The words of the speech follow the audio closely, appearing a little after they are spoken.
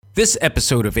This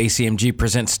episode of ACMG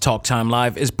Presents Talk Time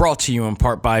Live is brought to you in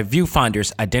part by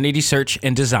Viewfinder's Identity Search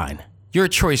and Design. Your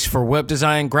choice for web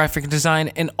design, graphic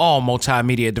design, and all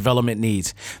multimedia development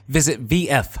needs. Visit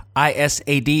VFISAD.com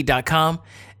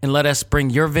and let us bring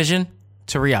your vision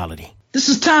to reality. This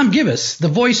is Tom Gibbous, the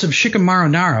voice of Shikamaru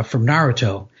Nara from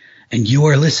Naruto, and you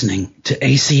are listening to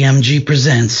ACMG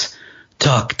Presents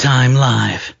Talk Time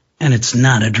Live, and it's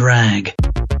not a drag.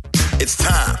 It's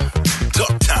time.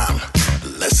 Talk time.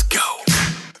 Let's go.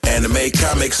 Anime,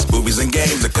 comics, movies, and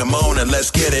games that come on and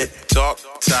let's get it. Talk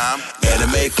time.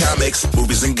 Anime, comics,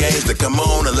 movies, and games that come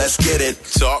on and let's get it.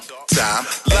 Talk time.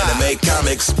 Anime,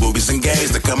 comics, movies, and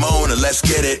games that come on and let's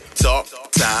get it. Talk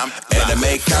time.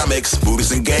 Anime, comics,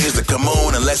 movies, and games that come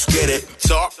on and let's get it.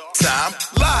 Talk time.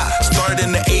 Live. Started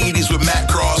in the 80s with Matt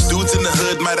Cross. Dudes in the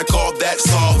hood might have called that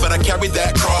soft, but I carried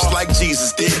that cross like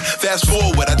Jesus did. Fast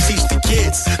forward, I teach the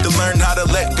kids to learn how to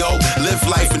let go, live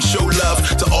life, and show love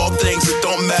to all things that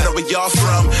don't matter where y'all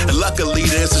from. And luckily,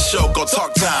 there's a show called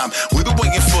Talk Time. We've been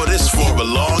waiting for this for a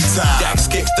long time. Dax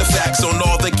kicks the facts on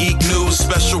all the geek news,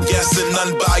 special guests and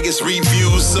unbiased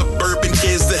reviews. Suburban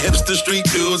kids, the hipster street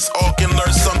dudes, all can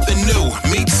learn something new.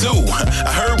 Me too.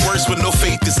 I heard words when no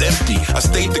faith is empty. I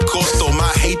stayed the course, so my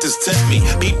haters tempt me.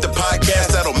 Beat the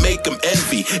podcast, that'll make them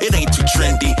envy. It ain't too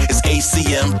trendy, it's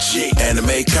ACMG.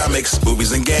 Anime, comics,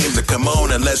 movies, and games that come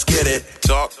on and let's get it.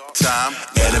 Talk time.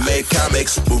 Anime,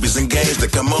 comics, movies, and games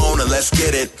that come on and let's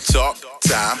get it. Talk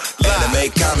time.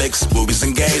 Anime, comics, movies,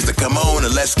 and games that come on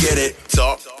and let's get it.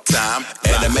 Talk time.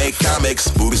 Anime,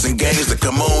 comics, movies, and games that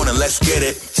come on and let's get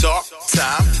it. Talk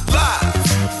time. Live.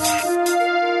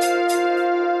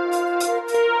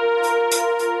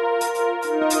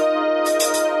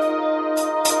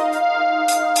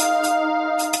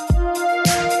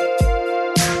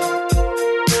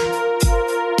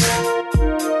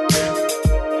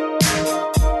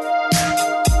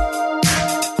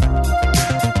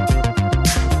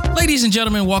 Ladies and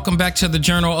gentlemen, welcome back to the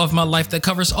journal of my life that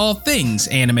covers all things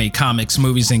anime, comics,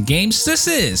 movies, and games. This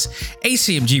is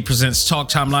ACMG Presents Talk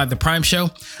Time Live, the Prime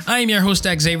Show. I am your host,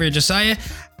 Xavier Josiah.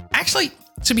 Actually,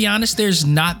 to be honest, there's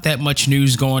not that much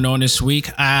news going on this week.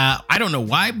 I don't know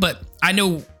why, but I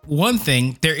know one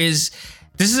thing. This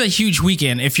is a huge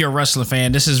weekend if you're a wrestling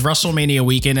fan. This is WrestleMania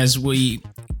weekend, as we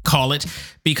call it,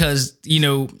 because, you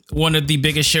know, one of the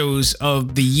biggest shows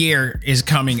of the year is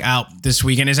coming out this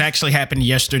weekend. It's actually happened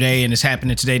yesterday and it's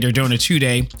happening today. They're doing a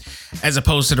 2-day as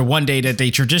opposed to the 1 day that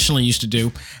they traditionally used to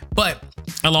do. But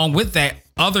along with that,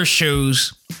 other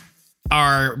shows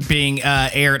are being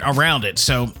aired around it.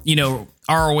 So, you know,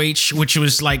 ROH, which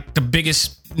was like the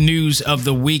biggest news of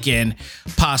the weekend,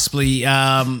 possibly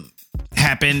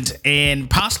happened, and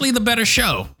possibly the better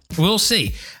show. We'll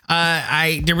see.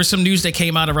 There was some news that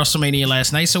came out of WrestleMania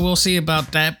last night, so we'll see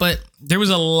about that. But there was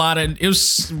it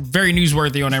was very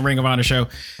newsworthy on that Ring of Honor show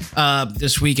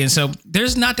this weekend. So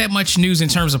there's not that much news in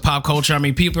terms of pop culture. I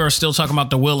mean, people are still talking about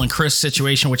the Will and Chris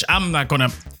situation, which I'm not going to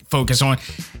focus on.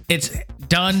 It's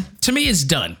done. To me, it's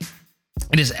done.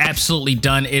 It is absolutely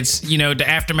done. It's, you know, the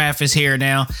aftermath is here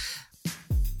now.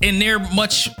 And there are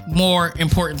much more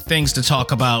important things to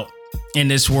talk about in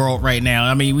this world right now.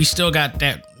 I mean, we still got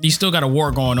that. You still got a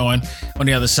war going on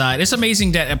the other side. It's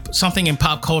amazing that something in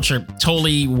pop culture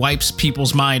totally wipes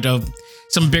people's mind of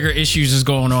some bigger issues is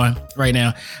going on right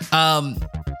now.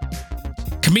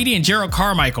 Comedian Gerald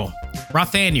Carmichael,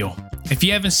 Rothaniel. If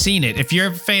you haven't seen it, if you're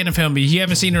a fan of him, if you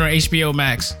haven't seen it on HBO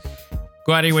Max,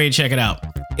 go out of your way and check it out.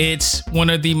 It's one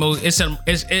of the most. It's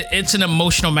an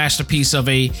emotional masterpiece of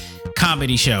a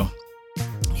comedy show.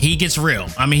 He gets real.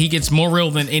 I mean, he gets more real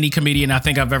than any comedian I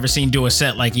think I've ever seen do a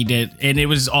set like he did. And it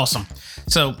was awesome.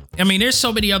 So, I mean, there's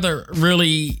so many other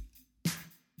really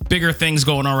bigger things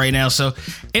going on right now. So,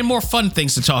 and more fun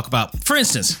things to talk about. For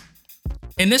instance,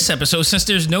 in this episode, since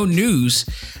there's no news,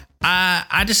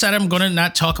 I decided I'm going to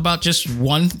not talk about just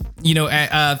one,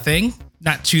 thing.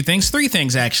 Not two things, three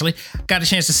things, actually. Got a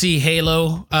chance to see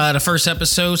Halo, the first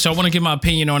episode. So I want to give my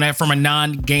opinion on that from a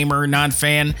non-gamer,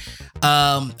 non-fan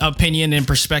opinion and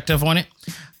perspective on it.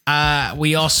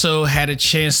 We also had a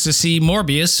chance to see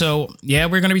Morbius. So yeah,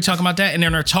 we're going to be talking about that. And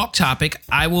in our talk topic,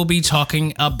 I will be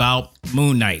talking about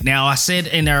Moon Knight. Now, I said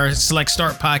in our Select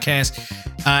Start podcast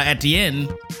at the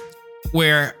end,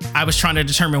 where I was trying to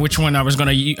determine which one I was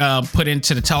going to put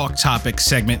into the talk topic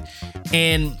segment.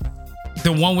 And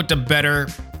the one with the better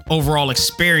overall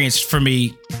experience for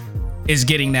me is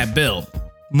getting that bill.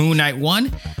 Moon Knight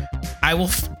 1. I will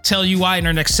tell you why in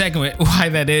our next segment, why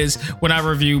that is when I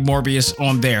review Morbius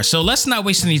on there. So let's not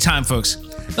waste any time, folks.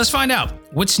 Let's find out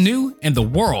what's new in the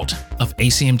world of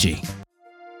ACMG.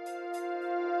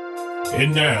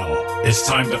 And now, it's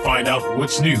time to find out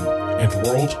what's new and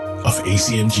world of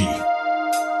ACMG.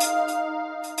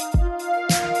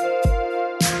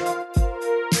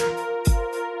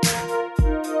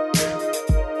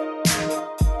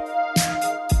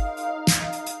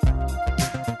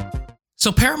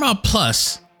 So Paramount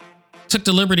Plus took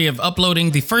the liberty of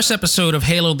uploading the first episode of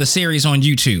Halo the series on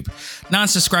YouTube.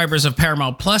 Non-subscribers of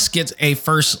Paramount Plus get a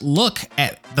first look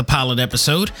at the pilot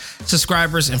episode.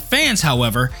 Subscribers and fans,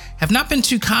 however, have not been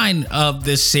too kind of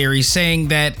this series, saying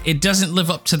that it doesn't live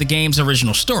up to the game's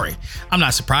original story. I'm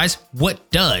not surprised.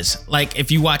 What does? Like,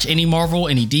 if you watch any Marvel,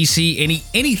 any DC,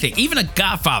 anything, even a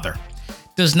Godfather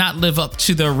does not live up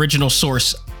to the original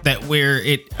source that where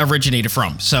it originated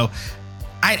from. So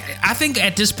I think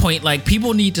at this point, like,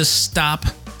 people need to stop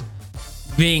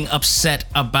being upset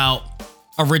about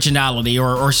originality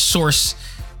or source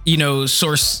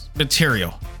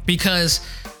material, because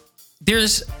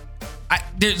there's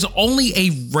only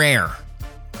a rare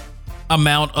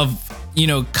amount of,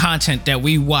 content that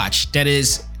we watch that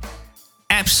is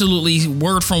absolutely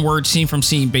word from word, scene from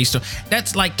scene based on.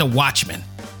 That's like The Watchmen.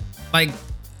 Like,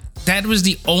 that was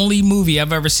the only movie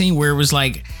I've ever seen where it was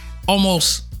like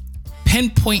almost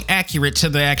pinpoint accurate to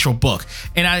the actual book.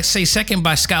 And I say second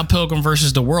by Scott Pilgrim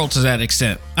versus the World to that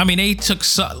extent. I mean, they took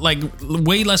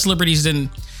way less liberties than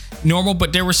normal,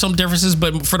 but there were some differences.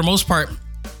 But for the most part,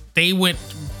 they went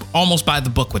almost by the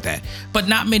book with that. But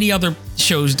not many other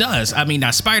shows does. I mean,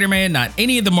 not Spider-Man, not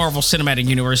any of the Marvel Cinematic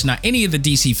Universe, not any of the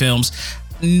DC films,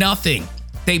 nothing.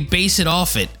 They base it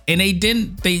off it. And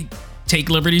they take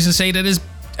liberties and say that is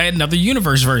another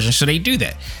universe version. So they do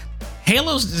that.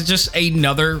 Halo's just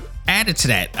another added to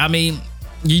that. I mean,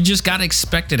 you just gotta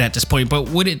expect it at this point. But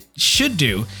what it should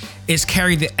do is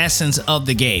carry the essence of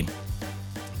the game.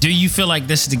 Do you feel like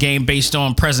this is the game based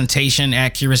on presentation,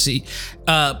 accuracy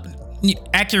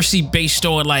based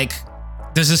on, like,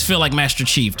 does this feel like Master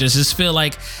Chief? Does this feel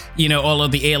like, all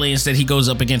of the aliens that he goes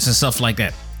up against and stuff like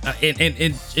that?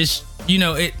 It's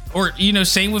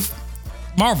same with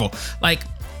Marvel. Like,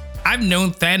 I've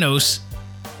known Thanos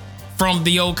from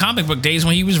the old comic book days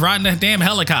when he was riding a damn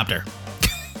helicopter.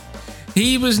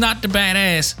 He was not the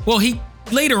badass. Well, he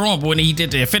later on when he did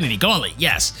the Infinity Gauntlet,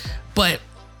 yes. But,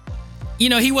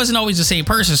 he wasn't always the same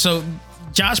person. So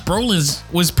Josh Brolin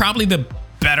was probably the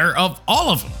better of all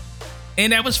of them.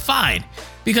 And that was fine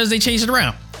because they changed it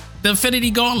around. The Infinity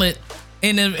Gauntlet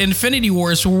and the Infinity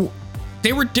Wars,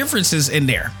 there were differences in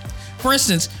there. For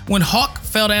instance, when Hawk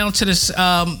fell down to this,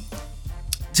 the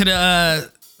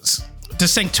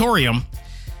Sanctorium,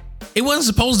 it wasn't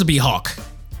supposed to be Hawk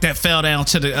that fell down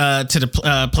to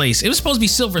the place. It was supposed to be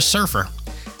Silver Surfer,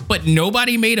 but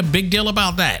nobody made a big deal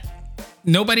about that.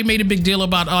 Nobody made a big deal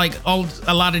about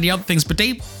a lot of the other things, but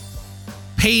they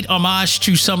paid homage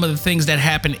to some of the things that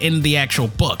happened in the actual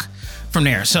book from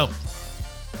there. So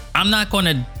I'm not going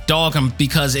to dog them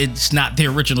because it's not the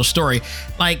original story.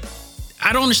 Like,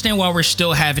 I don't understand why we're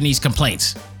still having these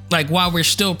complaints. Like, why we're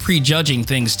still prejudging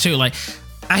things too. Like,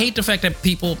 I hate the fact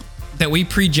that we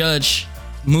prejudge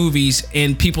movies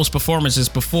and people's performances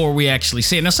before we actually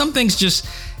see it. Now, some things just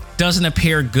doesn't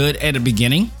appear good at the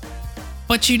beginning,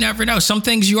 but you never know. Some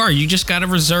things you just got to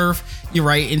reserve your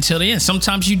right until the end.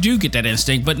 Sometimes you do get that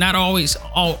instinct, but not always,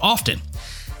 often.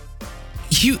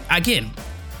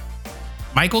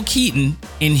 Michael Keaton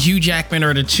and Hugh Jackman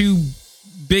are the two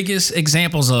biggest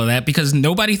examples of that, because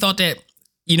nobody thought that,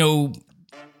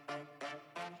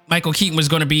 Michael Keaton was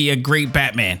going to be a great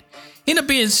Batman. He ended up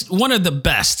being one of the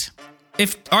best,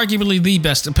 if arguably the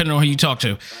best, depending on who you talk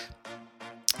to.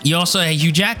 You also had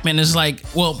Hugh Jackman is like,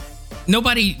 well,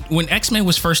 nobody, when X-Men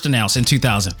was first announced in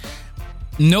 2000,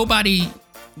 nobody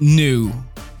knew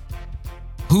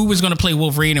who was going to play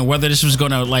Wolverine and whether this was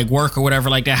going to work or whatever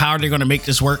like that. How are they going to make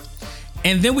this work?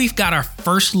 And then we've got our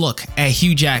first look at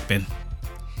Hugh Jackman,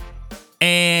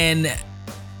 and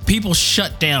people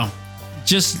shut down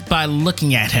just by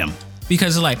looking at him,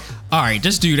 because they're like, all right,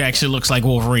 this dude actually looks like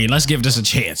Wolverine. Let's give this a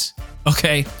chance.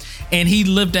 Okay. And he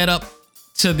lived that up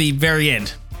to the very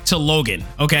end, to Logan.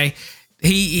 Okay.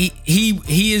 He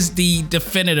is the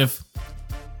definitive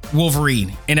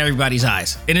Wolverine in everybody's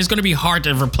eyes. And it's going to be hard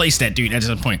to replace that dude at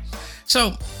some point.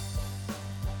 So,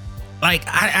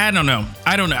 I don't know.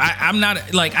 I'm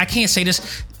not, I can't say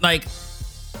this. I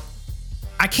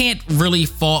can't really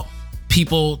fault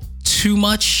people too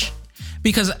much,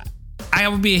 because I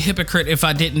would be a hypocrite if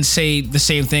I didn't say the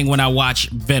same thing when I watch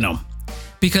Venom.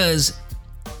 Because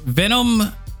Venom,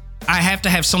 I have to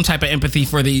have some type of empathy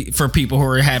for people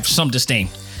who have some disdain.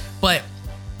 But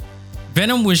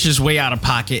Venom was just way out of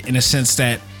pocket in a sense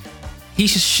that he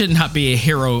should not be a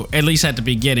hero, at least at the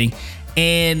beginning.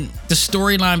 And the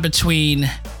storyline between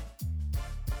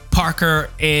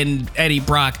Parker and Eddie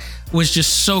Brock was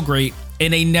just so great,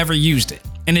 and they never used it.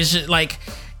 And it's just like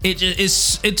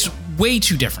it's way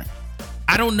too different.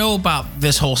 I don't know about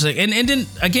this whole thing. And then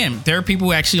again, there are people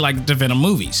who actually like the Venom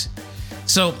movies.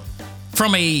 So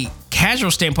from a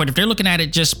casual standpoint, if they're looking at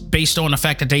it just based on the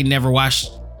fact that they never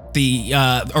watched the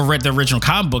or read the original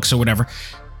comic books or whatever,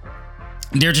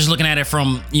 they're just looking at it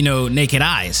from, naked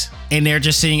eyes, and they're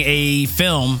just seeing a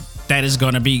film that is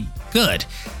going to be good.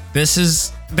 This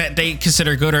is that they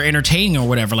consider good or entertaining or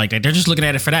whatever like that. They're just looking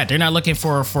at it for that. They're not looking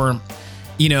for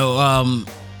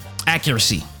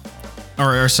accuracy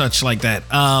or such like that,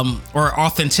 or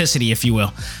authenticity, if you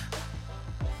will.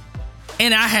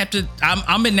 And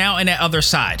I'm now in that other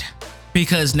side,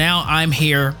 because now I'm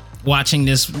here watching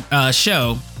this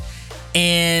show.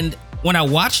 And when I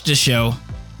watched the show,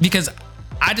 because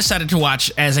I decided to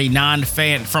watch as a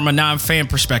non-fan, from a non-fan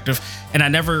perspective, and I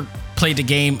never played the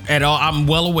game at all. I'm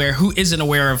well aware, who isn't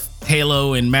aware of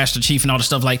Halo and Master Chief and all the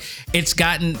stuff, like it's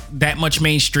gotten that much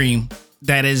mainstream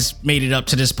that has made it up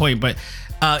to this point. But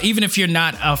even if you're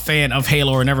not a fan of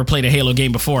Halo or never played a Halo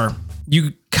game before,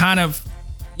 you kind of,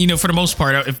 for the most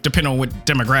part, if depending on what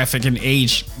demographic and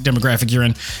age demographic you're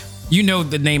in,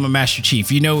 the name of Master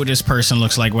Chief, what this person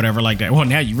looks like, whatever like that. Well,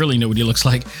 now you really know what he looks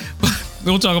like.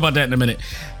 We'll talk about that in a minute.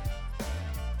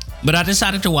 But I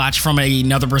decided to watch from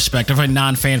another perspective, a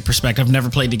non-fan perspective. Never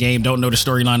played the game, don't know the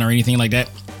storyline or anything like that,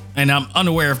 and I'm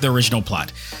unaware of the original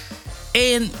plot.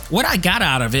 And what I got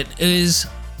out of it is,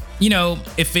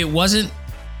 if it wasn't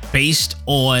based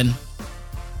on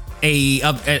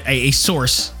a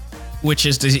source, which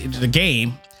is the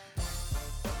game,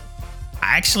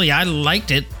 I liked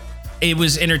it. It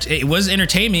was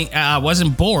entertaining. I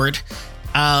wasn't bored.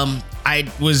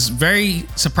 I was very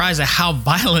surprised at how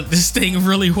violent this thing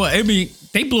really was. I mean,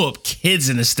 they blew up kids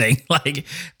in this thing. Like,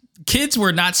 kids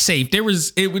were not safe.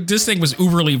 This thing was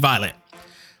uberly violent.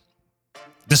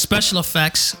 The special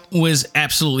effects was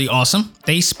absolutely awesome.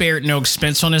 They spared no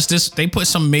expense on this. They put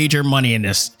some major money in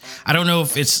this. I don't know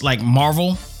if it's like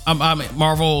Marvel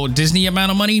Disney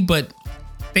amount of money, but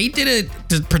they did it.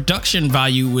 The production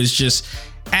value was just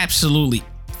absolutely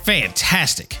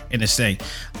fantastic in this thing.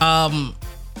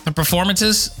 The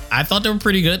performances, I thought they were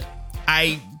pretty good.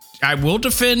 I will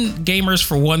defend gamers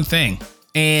for one thing,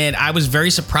 and I was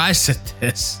very surprised at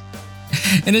this.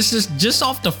 And it's just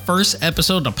off the first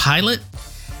episode, the pilot,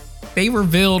 they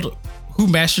revealed who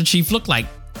Master Chief looked like.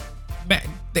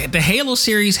 The Halo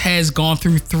series has gone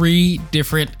through 3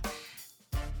 different,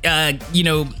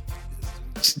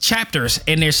 chapters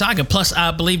in their saga. Plus, I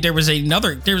believe there was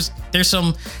there's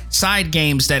some side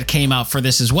games that came out for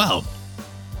this as well.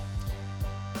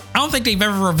 I don't think they've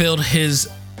ever revealed his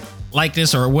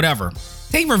likeness or whatever.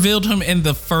 They revealed him in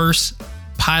the first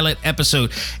pilot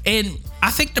episode. And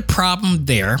I think the problem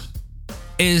there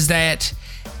is that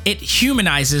it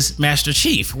humanizes Master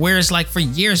Chief. Whereas like for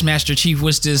years, Master Chief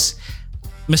was this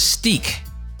mystique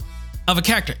of a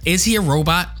character. Is he a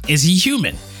robot? Is he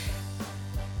human?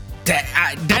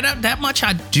 That much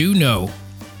I do know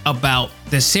about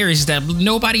this series, that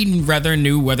nobody rather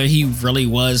knew whether he really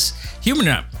was human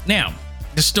or not. Now,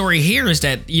 the story here is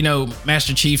that,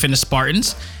 Master Chief and the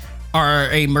Spartans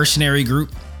are a mercenary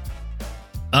group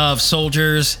of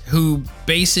soldiers who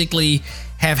basically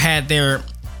have had their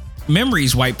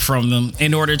memories wiped from them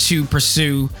in order to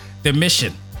pursue the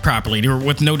mission properly. They were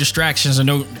with no distractions and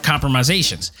no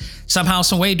compromisations. Somehow,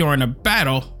 some way during a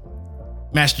battle,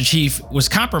 Master Chief was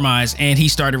compromised and he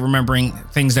started remembering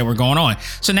things that were going on.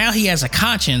 So now he has a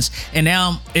conscience, and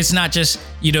now it's not just,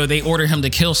 they order him to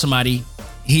kill somebody,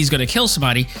 he's going to kill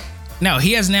somebody. No,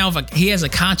 he has a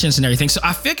conscience and everything. So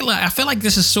I feel like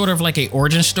this is sort of like a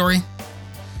origin story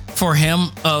for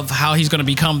him of how he's going to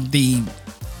become the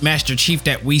Master Chief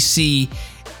that we see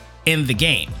in the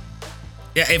game.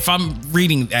 If I'm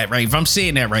reading that right, if I'm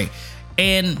seeing that right.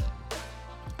 And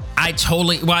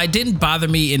it didn't bother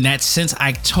me in that sense.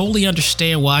 I totally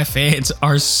understand why fans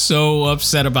are so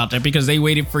upset about that, because they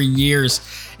waited for years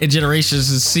and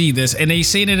generations to see this, and they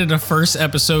seen it in the first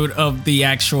episode of the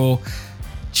actual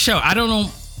show. I don't know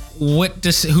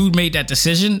who made that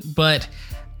decision, but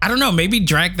I don't know, maybe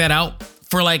drag that out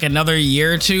for like another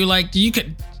year or two. Like you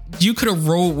could have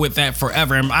rolled with that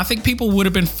forever, and I think people would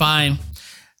have been fine,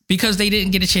 because they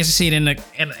didn't get a chance to see it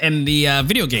in the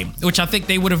video game, which I think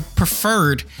they would have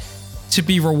preferred to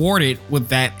be rewarded with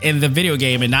that in the video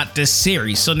game and not this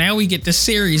series. So now we get this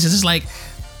series. It's like,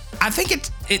 I think it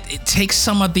takes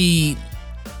some of the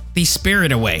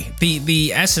spirit away,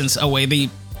 the essence away, the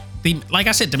like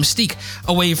I said, the mystique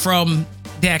away from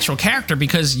the actual character,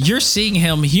 because you're seeing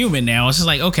him human now. It's just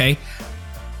like, okay.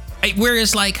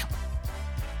 Whereas like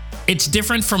it's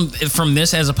different from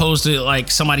this as opposed to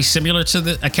like somebody similar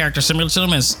to a character similar to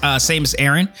them, as same as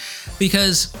Aaron,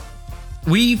 because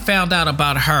we found out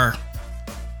about her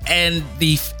and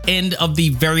the end of the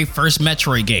very first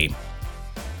Metroid game,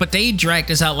 but they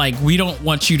dragged us out like we don't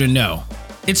want you to know.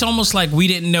 It's almost like we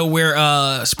didn't know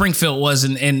where Springfield was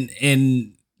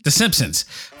in The Simpsons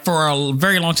for a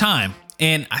very long time,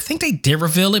 and I think they did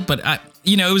reveal it, but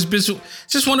it was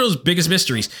just one of those biggest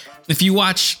mysteries. If you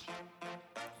watch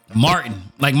Martin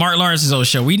Lawrence's old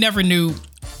show, we never knew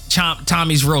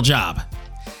Tommy's real job.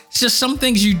 It's just some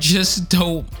things you just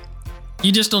don't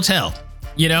tell,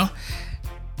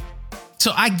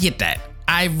 So I get that.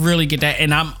 I really get that.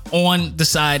 And I'm on the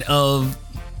side of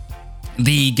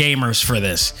the gamers for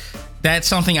this. That's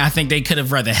something I think they could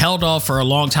have rather held off for a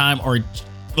long time, or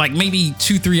like maybe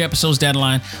 2-3 episodes down the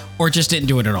line, or just didn't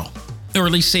do it at all, or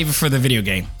at least save it for the video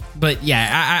game. But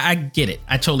yeah, I get it.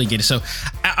 I totally get it. So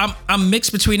I'm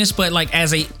mixed between this, but like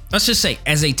let's just say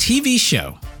as a TV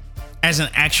show, as an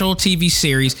actual TV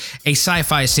series, a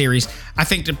sci-fi series, I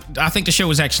think the show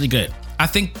was actually good. I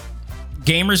think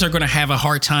gamers are going to have a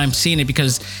hard time seeing it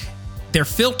because they're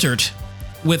filtered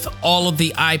with all of the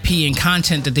IP and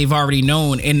content that they've already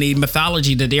known, and the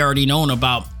mythology that they already known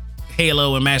about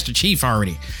Halo and Master Chief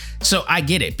already. So I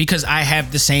get it, because I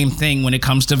have the same thing when it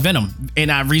comes to Venom.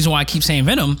 And the reason why I keep saying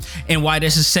Venom and why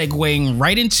this is segueing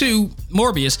right into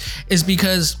Morbius is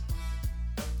because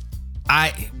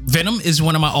Venom is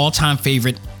one of my all-time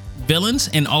favorite villains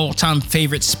and all-time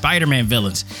favorite Spider-Man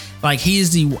villains. Like, he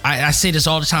is I say this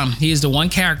all the time, he is the one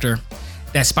character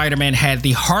that Spider-Man had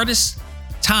the hardest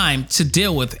time to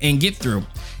deal with and get through,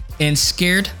 and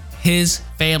scared his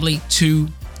family to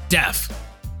death.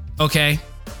 Okay?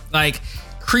 Like,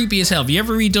 creepy as hell. If you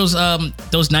ever read those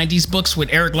 90s books with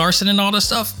Eric Larson and all that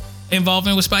stuff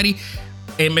involving with Spidey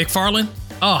and McFarlane,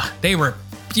 they were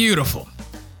beautiful.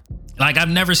 Like, I've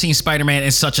never seen Spider-Man in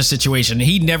such a situation.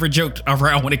 He never joked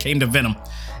around when it came to Venom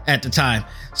at the time.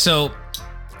 So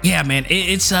yeah, man,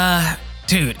 it's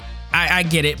dude, I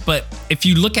get it, but if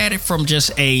you look at it from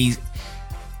just a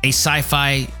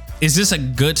sci-fi, is this a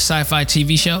good sci-fi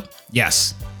TV show?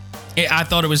 Yes. I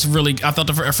thought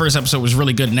the first episode was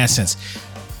really good in that sense.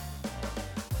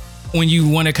 When you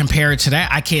want to compare it to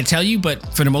that, I can't tell you,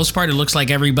 but for the most part, it looks like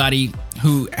everybody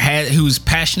who's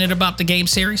passionate about the game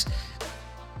series,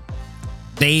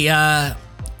 they are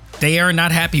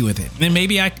not happy with it. And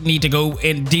maybe I need to go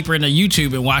in deeper into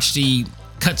YouTube and watch the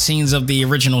cutscenes of the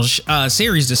original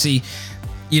series to see,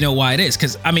 why it is.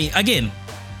 Because I mean, again,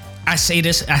 I say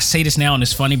this now, and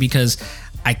it's funny because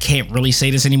I can't really say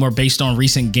this anymore based on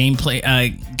recent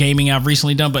gaming I've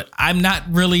recently done, but I'm not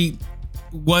really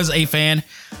was a fan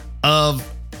of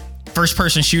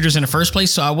first-person shooters in the first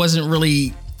place, so I wasn't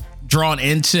really drawn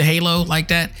into Halo like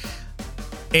that.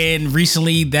 And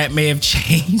recently, that may have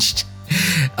changed.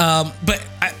 But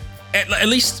at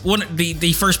least one of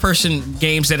the first-person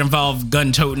games that involve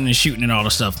gun-toting and shooting and all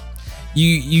the stuff,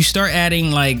 you start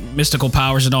adding like mystical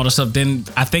powers and all the stuff, then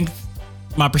I think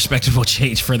my perspective will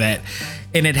change for that,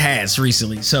 and it has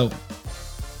recently. So,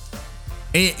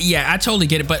 I totally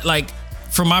get it. But like,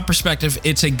 from my perspective,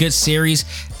 it's a good series,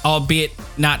 albeit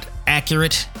not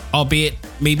accurate, albeit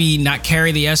maybe not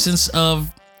carry the essence of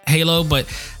Halo. But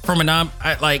from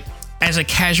as a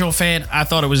casual fan, I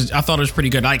thought it was pretty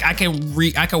good. Like, I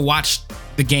could watch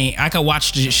the game, I could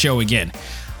watch the show again,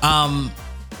 and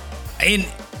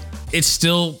it's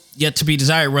still yet to be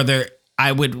desired whether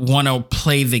I would want to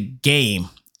play the game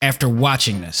after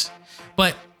watching this.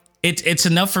 But it's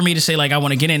enough for me to say, like, I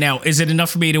want to get in. Now, is it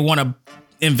enough for me to want to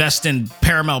invest in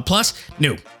Paramount Plus?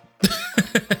 No.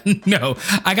 No.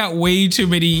 I got way too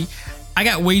many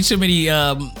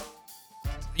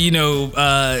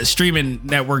streaming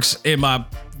networks in my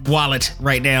wallet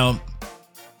right now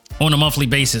on a monthly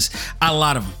basis. A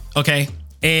lot of them, okay?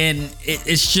 And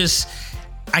it's just,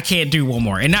 I can't do one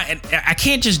more. And I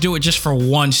can't just do it just for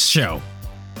one show,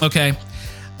 okay?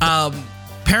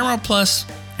 Paramount Plus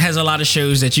has a lot of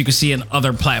shows that you can see in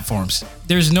other platforms.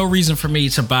 There's no reason for me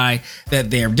to buy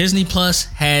that there. Disney Plus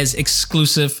has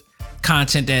exclusive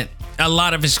content, a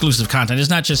lot of exclusive content. It's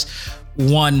not just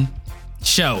one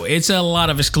show. It's a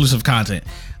lot of exclusive content.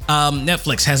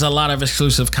 Netflix has a lot of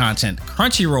exclusive content.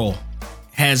 Crunchyroll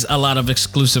has a lot of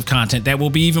exclusive content that will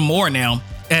be even more now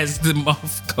as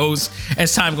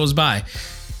time goes by.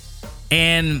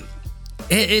 And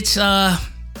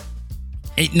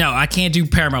no, I can't do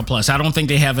Paramount Plus. I don't think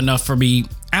they have enough for me.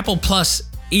 Apple Plus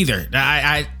either.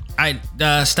 I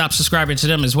stopped subscribing to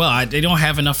them as well. They don't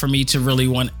have enough for me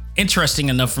to interesting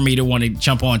enough for me to want to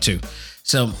jump onto.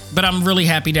 So, but I'm really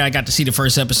happy that I got to see the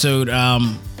first episode.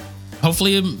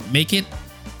 Hopefully it'll make it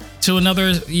to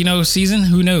another, season.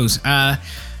 Who knows?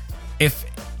 If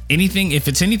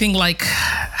it's anything like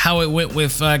how it went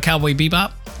with Cowboy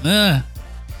Bebop,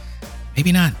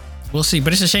 maybe not. We'll see.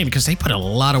 But it's a shame because they put a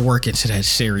lot of work into that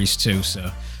series too. So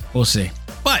we'll see.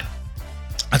 But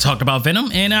I talked about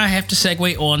Venom, and I have to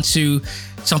segue on to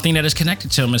something that is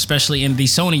connected to him, especially in the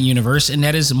Sony universe, and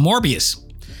that is Morbius.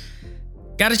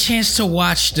 Got a chance to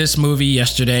watch this movie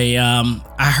yesterday.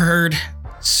 I heard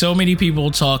so many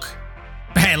people talk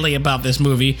badly about this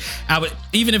movie.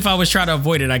 Even if I was trying to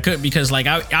avoid it, I couldn't, because like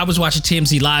I was watching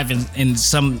TMZ Live, and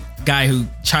some guy who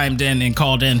chimed in and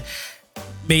called in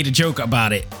made a joke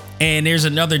about it. And there's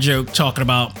another joke talking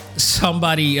about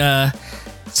somebody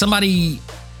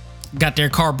got their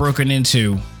car broken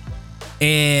into,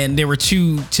 and there were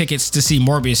 2 tickets to see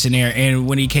Morbius in there, and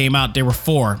when he came out, there were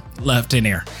 4 left in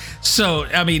there. So,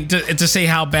 I mean, to say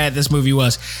how bad this movie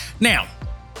was. Now,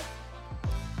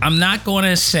 I'm not going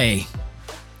to say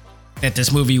that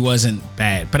this movie wasn't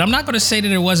bad, but I'm not going to say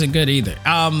that it wasn't good either.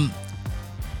 I'm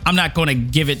not going to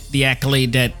give it the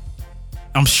accolade that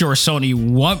I'm sure Sony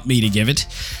want me to give it.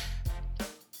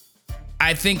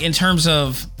 I think in terms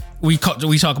of, we talk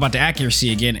about the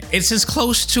accuracy again, it's as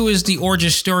close to as the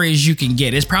origin story as you can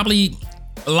get. It's probably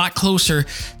a lot closer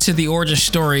to the origin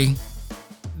story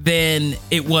than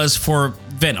it was for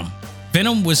Venom.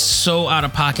 Venom was so out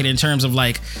of pocket in terms of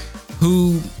like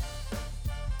who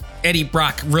Eddie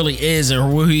Brock really is or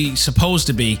who he's supposed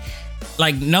to be.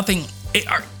 Like nothing.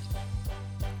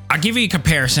 I'll give you a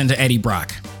comparison to Eddie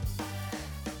Brock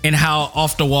and how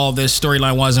off the wall this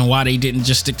storyline was, and why they didn't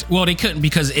just stick to, well, they couldn't,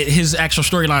 because his actual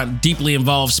storyline deeply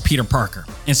involves Peter Parker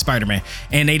and Spider-Man,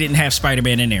 and they didn't have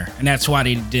Spider-Man in there, and that's why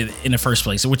they did it in the first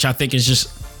place, which I think is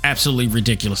just absolutely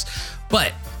ridiculous.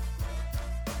 But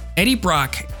Eddie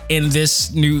Brock in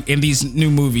these new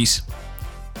movies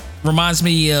reminds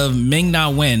me of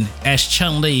Ming-Na Wen as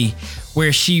Chun-Li,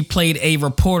 where she played a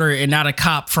reporter and not a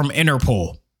cop from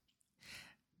Interpol.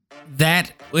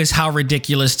 That is how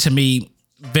ridiculous to me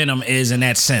Venom is in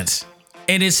that sense.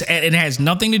 And it has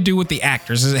nothing to do with the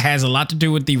actors. It has a lot to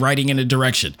do with the writing and the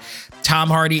direction. Tom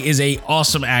Hardy is an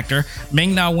awesome actor.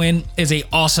 Ming-Na Wen is an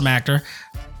awesome actor.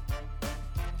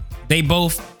 They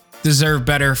both deserve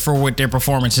better for what their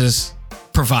performances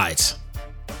provides.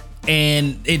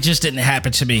 And it just didn't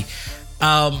happen to me.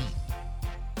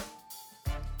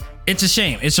 It's a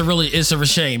shame. It's a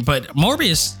shame. But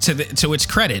Morbius, to its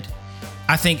credit,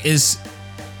 I think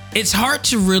it's hard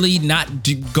to really not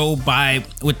go by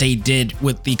what they did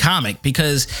with the comic,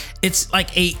 because it's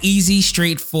like a easy,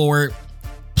 straightforward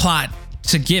plot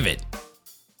to give it.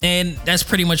 And that's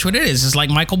pretty much what it is. It's like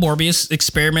Michael Morbius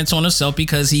experiments on himself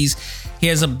because he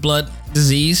has a blood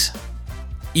disease,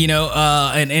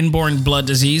 an inborn blood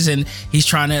disease, and he's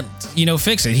trying to,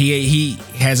 fix it. He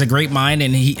has a great mind,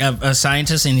 and he a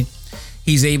scientist, and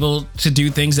he's able to do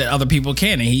things that other people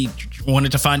can. And he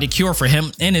wanted to find a cure for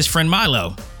him and his friend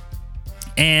Milo.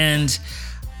 And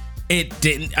it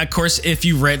didn't. Of course, if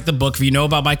you read the book, if you know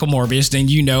about Michael Morbius, then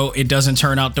you know it doesn't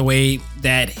turn out the way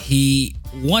that he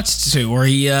wants to, or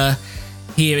he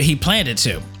planned it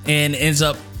to, and ends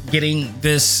up getting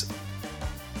this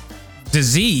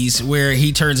disease where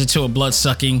he turns into a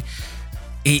blood-sucking,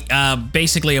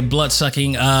 basically a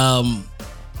blood-sucking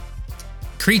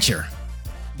creature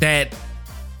that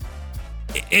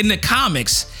in the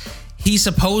comics he's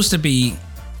supposed to be.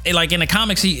 Like in the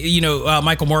comics,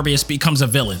 Michael Morbius becomes a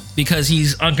villain because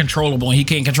he's uncontrollable and he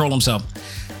can't control himself.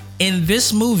 In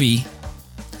this movie,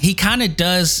 he kind of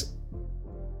does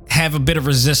have a bit of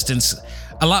resistance,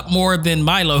 a lot more than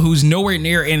Milo, who's nowhere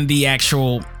near in the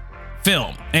actual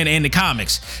film and in the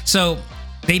comics. So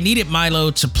they needed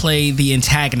Milo to play the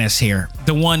antagonist here,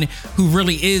 the one who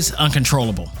really is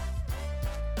uncontrollable.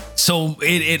 So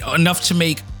it enough to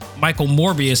make Michael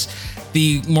Morbius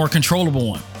the more controllable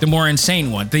one, the more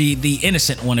insane one, the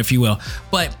innocent one, if you will.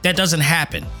 But that doesn't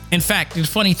happen. In fact,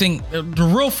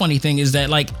 the real funny thing is that,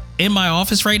 like, in my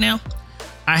office right now,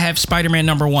 I have Spider-Man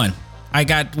 #1. I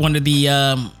got one of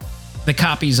the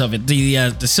copies of it,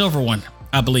 the silver one,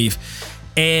 I believe,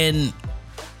 and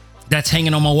that's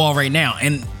hanging on my wall right now.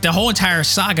 And the whole entire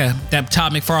saga that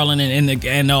Todd McFarlane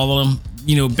and all of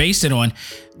them, based it on,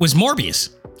 was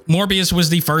Morbius. Morbius was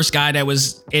the first guy that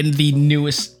was in the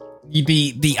newest,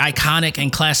 the iconic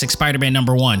and classic Spider-Man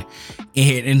 #1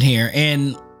 in here,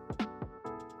 and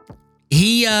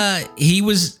he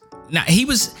was not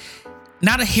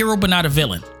a hero, but not a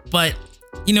villain. But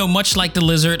much like the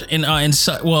Lizard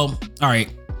all right,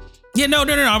 yeah, no,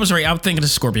 I was right. I'm thinking of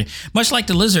Scorpion. Much like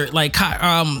the Lizard, like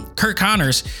Kurt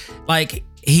Connors, like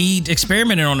he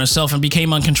experimented on himself and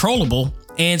became uncontrollable,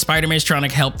 and Spider-Man's trying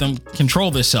to help them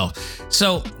control themselves.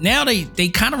 So now they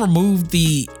kind of removed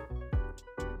the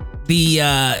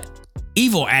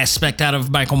evil aspect out of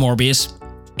Michael Morbius,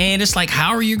 and it's like,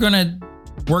 how are you gonna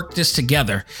work this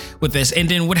together with this? And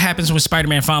then what happens when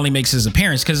Spider-Man finally makes his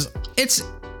appearance? Because it's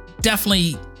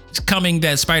definitely coming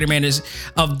that Spider-Man is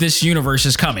of this universe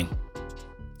is coming,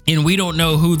 and we don't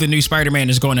know who the new Spider-Man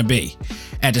is going to be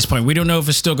at this point. We don't know if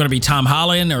it's still going to be Tom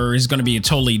Holland or is going to be a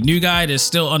totally new guy that's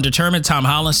still undetermined. Tom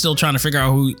Holland's still trying to figure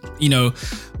out who,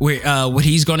 what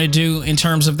he's going to do in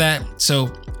terms of that.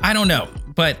 So I don't know,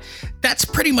 but that's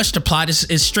pretty much the plot.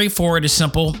 It's straightforward. It's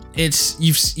simple. It's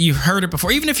you've heard it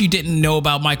before. Even if you didn't know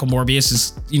about Michael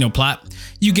Morbius's plot,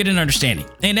 you get an understanding.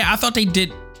 And I thought they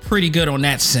did pretty good on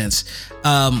that sense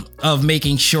of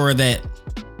making sure that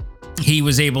he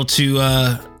was able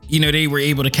to, they were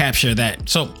able to capture that.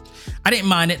 So I didn't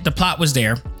mind it. The plot was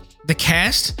there. The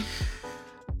cast,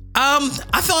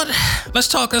 I thought, let's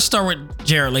start with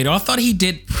Jared Leto. I thought he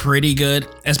did pretty good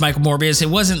as Michael Morbius. It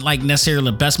wasn't like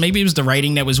necessarily the best. Maybe it was the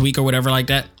writing that was weak or whatever like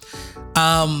that.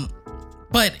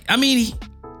 But I mean,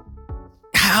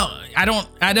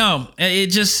 I know it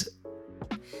just,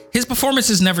 his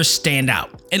performances never stand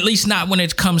out, at least not when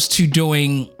it comes to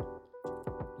doing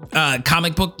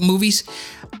comic book movies.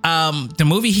 The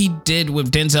movie he did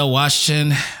with Denzel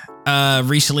Washington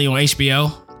recently on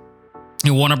HBO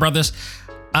and Warner Brothers,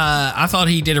 I thought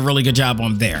he did a really good job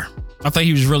on there. I thought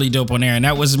he was really dope on there, and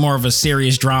that was more of a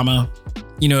serious drama,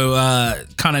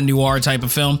 kind of noir type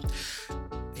of film.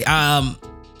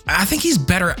 I think he's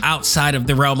better outside of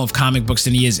the realm of comic books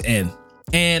than he is in.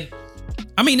 And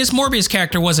I mean, this Morbius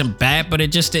character wasn't bad, but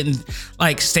it just didn't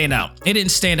stand out. It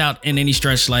didn't stand out in any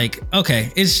stretch.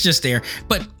 Okay, it's just there.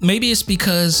 But maybe it's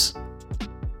because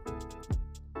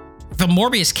the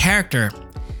Morbius character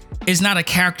is not a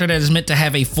character that is meant to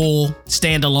have a full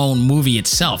standalone movie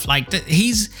itself.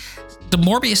 He's the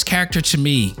Morbius character to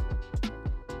me.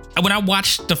 When I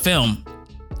watched the film,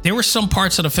 there were some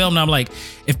parts of the film that I'm like,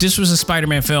 if this was a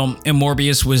Spider-Man film and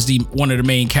Morbius was one of the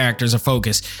main characters of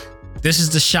focus, this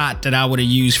is the shot that I would have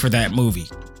used for that movie,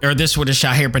 or this would have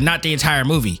shot here, but not the entire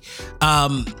movie.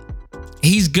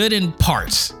 He's good in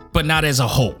parts, but not as a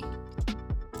whole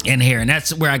in here. And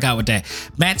that's where I got with that.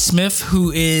 Matt Smith,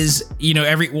 who is,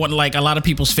 everyone, a lot of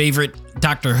people's favorite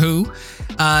Doctor Who,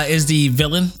 is the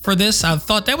villain for this. I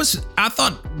thought that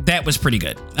was pretty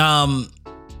good.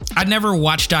 I never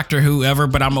watched Doctor Who ever,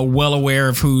 but I'm well aware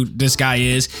of who this guy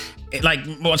is.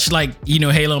 Much like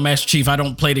Halo Master Chief, I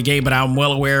don't play the game, but I'm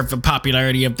well aware of the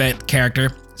popularity of that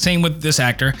character. Same with this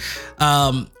actor.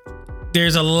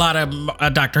 There's a lot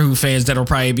of Doctor Who fans that'll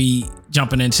probably be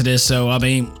jumping into this. So, I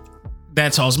mean,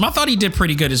 that's awesome. I thought he did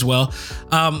pretty good as well.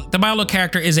 The Milo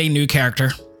character is a new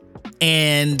character,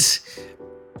 and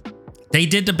they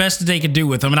did the best that they could do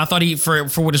with him. And I thought for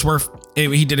what it's worth,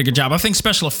 he did a good job. I think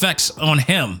special effects on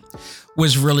him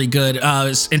was really good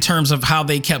in terms of how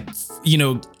they kept,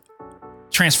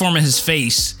 transforming his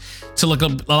face to look a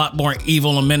lot more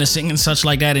evil and menacing and such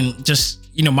like that, and just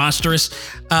monstrous.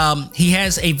 He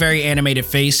has a very animated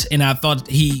face, and I thought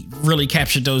he really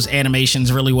captured those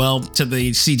animations really well to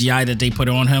the CGI that they put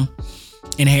on him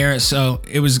in here. So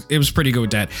it was pretty good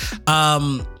with that.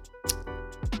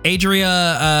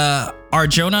 Adria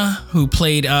Arjona, who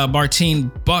played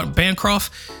Martine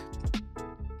Bancroft,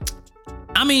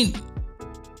 I mean,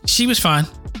 she was fine.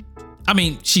 I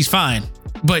mean, she's fine,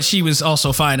 but she was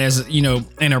also fine as,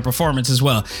 in her performance as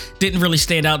well. Didn't really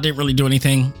stand out, didn't really do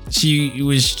anything. She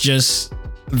was just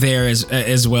there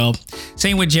as well.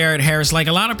 Same with Jared Harris. A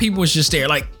lot of people was just there.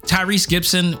 Tyrese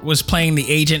Gibson was playing the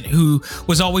agent who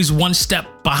was always one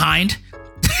step behind.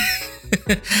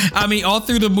 I mean, all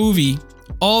through the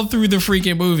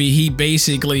freaking movie, he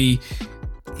basically,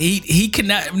 he could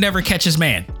never catch his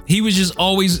man. He was just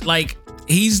always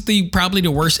he's probably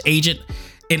the worst agent,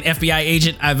 an FBI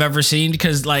agent I've ever seen,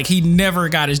 because he never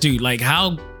got his due.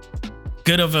 How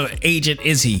good of an agent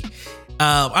is he?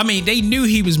 I mean, they knew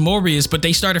he was Morbius, but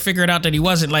they started figuring out that he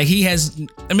wasn't. He has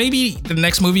maybe the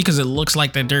next movie, because it looks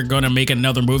like that they're going to make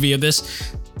another movie of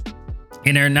this,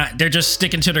 and they're just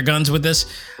sticking to their guns with this.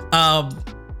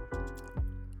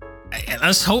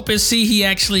 Let's hope and see he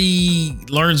actually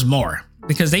learns more,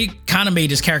 because they kind of made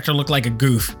his character look like a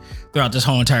goof throughout this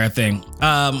whole entire thing.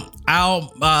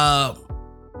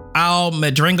 Al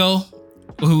Madrigal,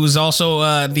 who's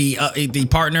also the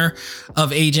partner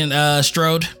of Agent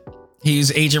Strode.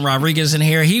 He's Agent Rodriguez in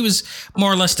here. He was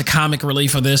more or less the comic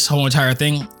relief of this whole entire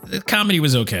thing. The comedy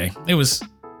was okay. It was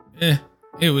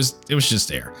just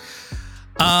there.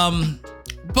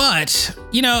 But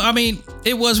I mean,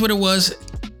 it was what it was.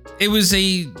 It was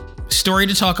a story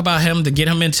to talk about him, to get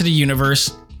him into the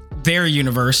universe, their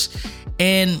universe.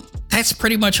 And that's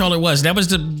pretty much all it was. That was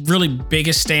the really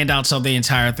biggest standouts of the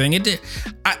entire thing. It did.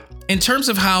 In terms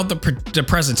of how the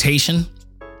presentation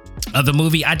of the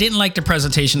movie, I didn't like the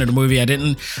presentation of the movie. I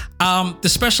didn't. The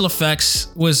special effects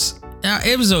was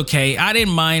it was okay. I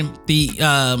didn't mind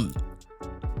the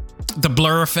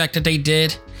blur effect that they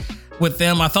did with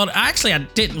them. I actually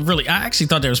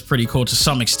thought that was pretty cool to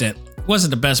some extent. It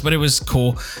wasn't the best, but it was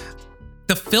cool.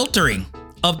 The filtering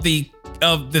of the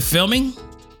filming,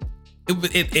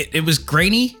 it was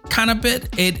grainy kind of bit.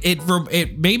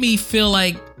 It made me feel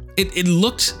like it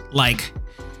looked like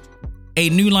a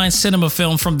New Line Cinema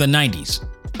film from the 90s.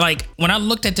 Like when I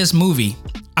looked at this movie,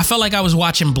 I felt like I was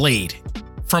watching Blade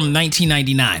from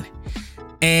 1999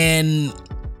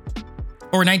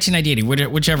 or 1998,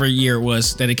 whichever year it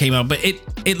was that it came out. But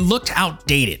it looked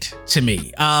outdated to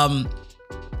me. And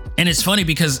it's funny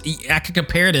because I could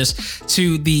compare this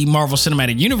to the Marvel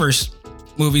Cinematic Universe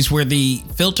movies where the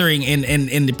filtering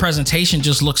and the presentation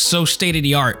just looks so state of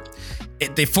the art.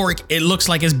 It looks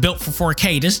like it's built for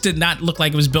 4K. This did not look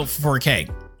like it was built for 4K.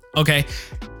 Okay.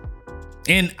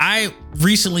 And I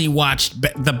recently watched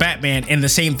The Batman in the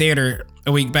same theater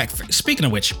a week back. Speaking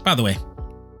of which, by the way,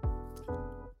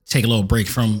 take a little break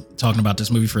from talking about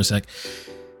this movie for a sec.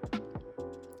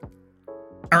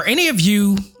 Are any of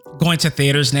you going to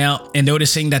theaters now and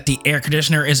noticing that the air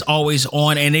conditioner is always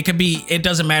on? And it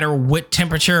doesn't matter what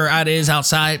temperature it is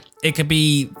outside. It could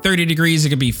be 30 degrees. It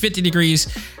could be 50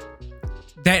 degrees.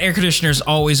 That air conditioner is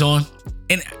always on.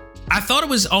 And I thought it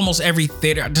was almost every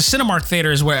theater. The Cinemark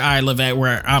Theater is where I live at,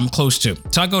 where I'm close to.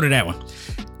 So I go to that one.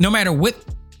 No matter what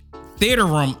theater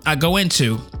room I go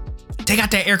into, they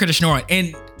got that air conditioner on.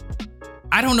 And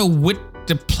I don't know what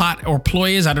the plot or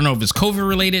ploy is. I don't know if it's COVID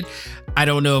related. I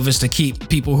don't know if it's to keep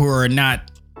people who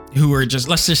are just,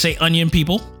 let's just say, onion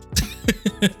people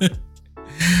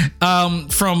from,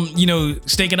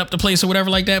 staking up the place or whatever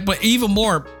like that. But even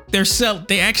more,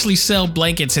 they actually sell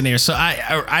blankets in there. So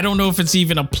I don't know if it's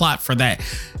even a plot for that.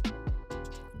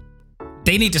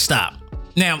 They need to stop.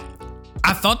 Now,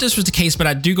 I thought this was the case, but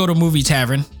I do go to Movie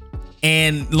Tavern,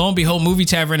 and lo and behold, Movie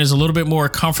Tavern is a little bit more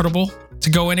comfortable to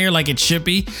go in there like it should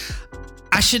be.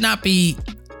 I should not be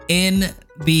in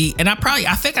and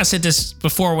I think I said this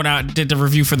before when I did the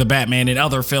review for the Batman and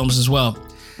other films as well.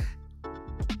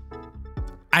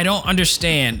 I don't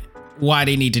understand why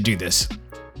they need to do this,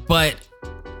 but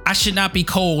I should not be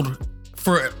cold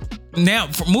for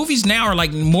movies now are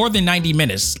like more than 90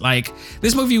 minutes. Like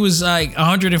this movie was like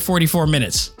 144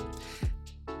 minutes.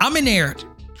 I'm in there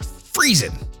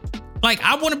freezing. Like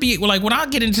I want to be like, when I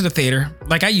get into the theater,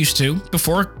 like I used to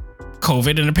before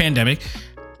COVID and the pandemic,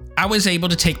 I was able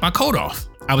to take my coat off.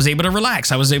 I was able to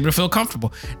relax. I was able to feel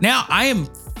comfortable. Now I am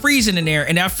freezing in there,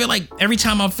 and I feel like every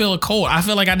time I feel cold, I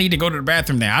feel like I need to go to the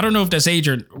bathroom now. I don't know if that's age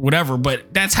or whatever,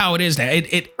 but that's how it is now.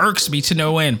 It irks me to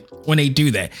no end when they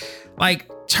do that. Like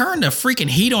turn the freaking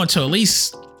heat on to at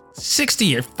least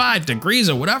 60 or 5 degrees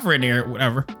or whatever in there,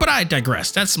 whatever. But I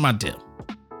digress. That's my deal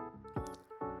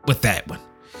with that one.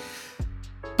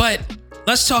 But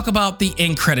let's talk about the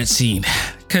end credit scene,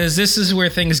 because this is where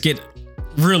things get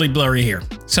really blurry here.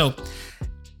 So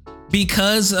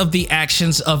because of the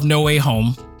actions of No Way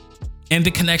Home and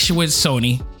the connection with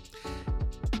Sony,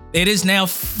 it is now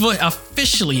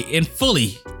officially and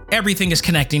fully everything is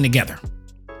connecting together.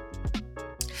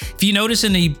 If you notice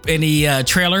in the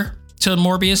trailer to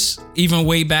Morbius, even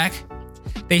way back,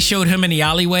 they showed him in the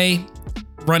alleyway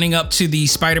running up to the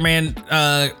Spider-Man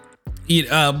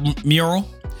mural.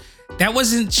 That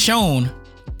wasn't shown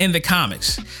in the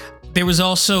comics. There was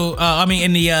also,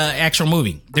 in the actual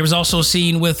movie, there was also a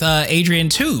scene with Adrian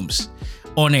Toomes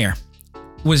on air.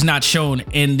 Was not shown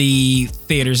in the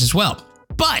theaters as well.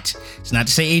 But it's not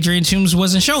to say Adrian Toomes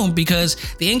wasn't shown, because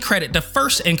the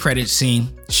first end credit scene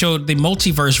showed the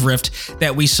multiverse rift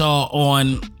that we saw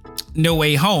on No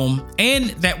Way Home,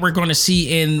 and that we're going to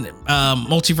see in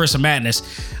Multiverse of Madness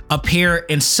appear,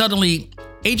 and suddenly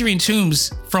Adrian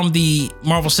Toomes from the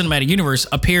Marvel Cinematic Universe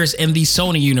appears in the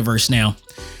Sony universe now.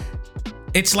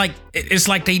 It's like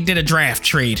they did a draft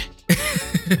trade,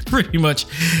 pretty much.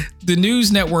 The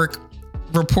news network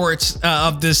reports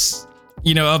of this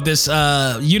universe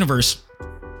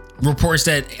reports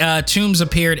that Toomes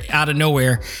appeared out of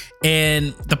nowhere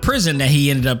in the prison that he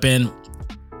ended up in.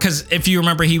 Because if you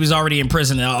remember, he was already in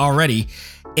prison already,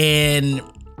 and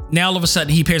now all of a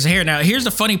sudden he appears here. Now, here's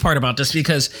the funny part about this,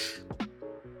 because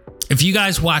if you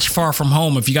guys watch Far From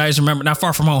Home, if you guys remember, not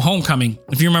Far From Home, Homecoming,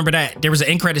 if you remember that, there was an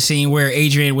end credit scene where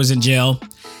Adrian was in jail,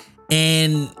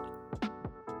 and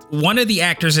one of the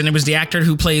actors, and it was the actor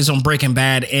who plays on Breaking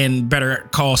Bad and Better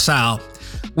Call Saul,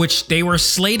 which they were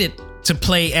slated to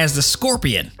play as the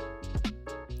Scorpion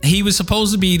he was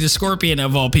supposed to be the Scorpion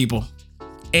of all people,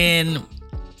 and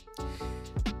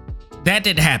that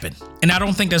didn't happen. And I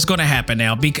don't think that's going to happen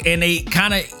now. And they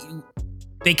kind of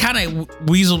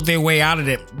weaseled their way out of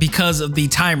it because of the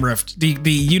time rift,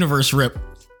 the universe rift,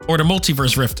 or the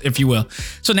multiverse rift, if you will.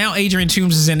 So now Adrian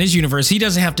Toomes is in his universe. He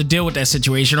doesn't have to deal with that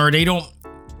situation, or they're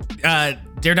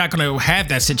not going to have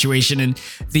that situation in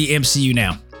the MCU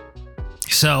now.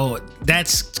 So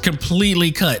that's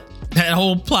completely cut. That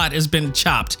whole plot has been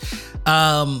chopped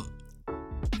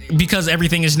because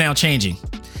everything is now changing.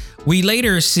 We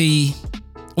later see,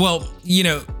 well, you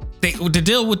know, the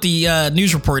deal with the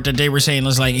news report that they were saying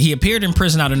was like he appeared in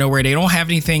prison out of nowhere. They don't have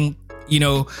anything, you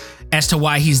know, as to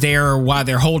why he's there or why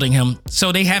they're holding him.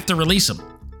 So they have to release him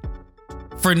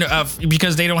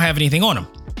because they don't have anything on him.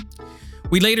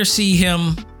 We later see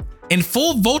him in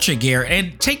full Vulture gear.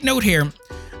 And take note here,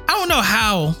 I don't know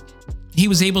how he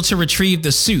was able to retrieve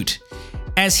the suit,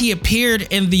 as he appeared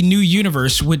in the new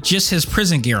universe with just his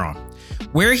prison gear on.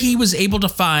 Where he was able to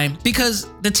find, because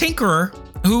the Tinkerer,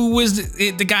 who was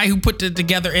the guy who put it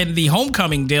together in the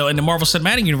Homecoming deal in the Marvel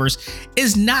Cinematic Universe,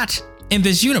 is not in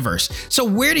this universe. So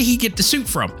where did he get the suit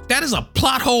from? That is a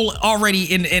plot hole already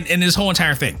in this whole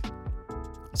entire thing.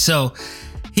 So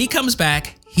he comes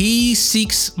back, he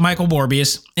seeks Michael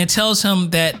Morbius and tells him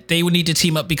that they would need to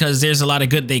team up because there's a lot of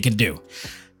good they can do.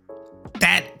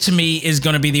 That to me is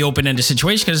going to be the open-ended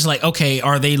situation, because it's like, okay,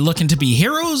 are they looking to be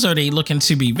heroes? Are they looking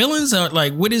to be villains? Or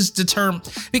like, what is the term?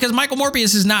 Because Michael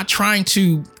Morbius is not trying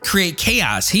to create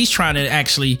chaos. He's trying to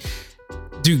actually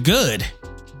do good,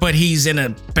 but he's in a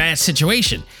bad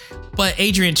situation. But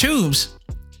Adrian Toomes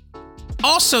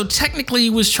also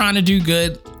technically was trying to do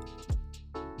good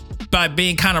by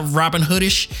being kind of Robin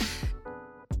Hoodish,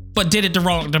 but did it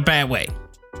the bad way.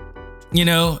 You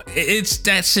know, it's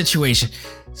that situation.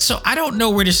 So I don't know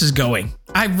where this is going.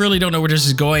 I really don't know where this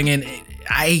is going, and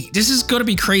this is going to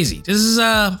be crazy. This is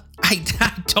I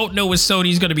don't know what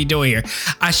Sony's going to be doing here.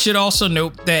 I should also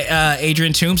note that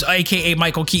Adrian Toomes, aka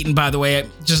Michael Keaton, by the way,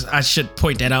 I should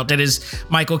point that out. That is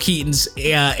Michael Keaton's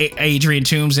Adrian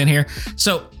Toomes in here.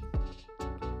 So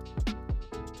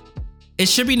it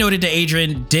should be noted that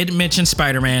Adrian did mention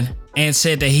Spider-Man and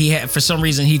said that he had, for some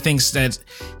reason, he thinks that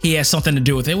he has something to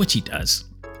do with it, which he does.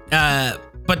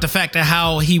 But the fact that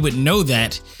how he would know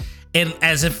that, and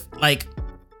as if like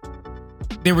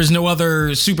there was no other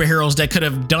superheroes that could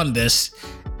have done this,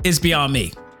 is beyond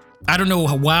me. I don't know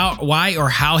why or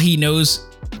how he knows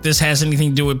this has anything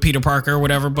to do with Peter Parker or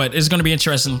whatever, but it's going to be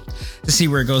interesting to see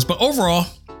where it goes. But overall,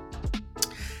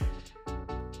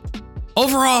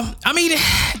 I mean,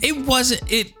 it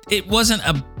wasn't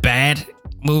a bad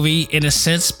movie in a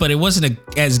sense, but it wasn't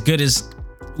as good as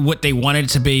what they wanted it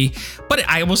to be. But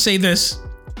I will say this,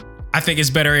 I think it's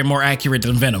better and more accurate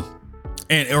than Venom.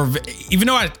 Or even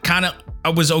though I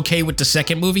was okay with the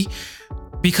second movie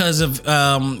because of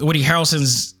Woody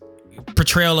Harrelson's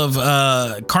portrayal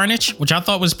of Carnage, which I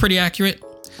thought was pretty accurate.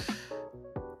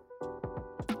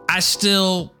 I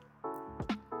still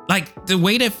like the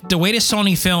way that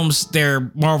Sony films their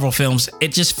Marvel films.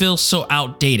 It just feels so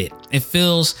outdated. It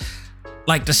feels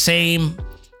like the same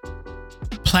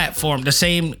platform, the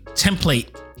same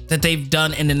template that they've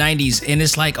done in the 90s, and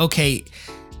it's like, okay,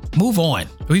 move on.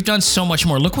 We've done so much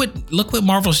more. Look what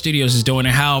Marvel Studios is doing,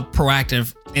 and how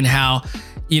proactive and how,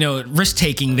 you know,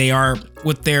 risk-taking they are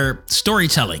with their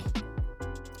storytelling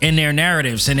and their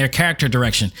narratives and their character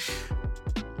direction.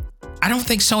 I don't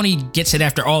think Sony gets it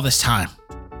after all this time,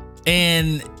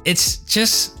 and it's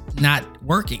just not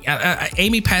working.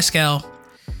 Amy Pascal,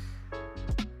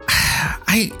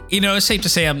 it's safe to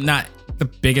say I'm not the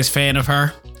biggest fan of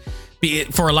her,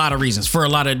 for a lot of reasons, for a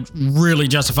lot of really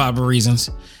justifiable reasons.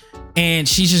 And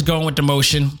she's just going with the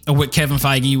motion of what Kevin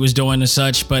Feige was doing and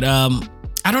such. But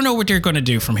I don't know what they're going to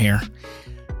do from here.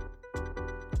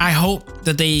 I hope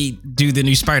that they do the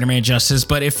new Spider-Man justice.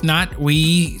 But if not,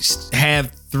 we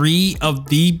have 3 of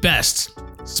the best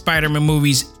Spider-Man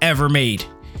movies ever made,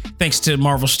 thanks to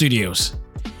Marvel Studios.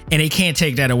 And they can't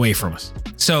take that away from us.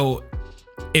 So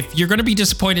if you're going to be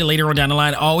disappointed later on down the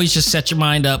line, always just set your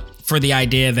mind up for the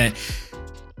idea that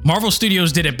Marvel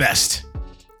Studios did it best.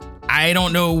 I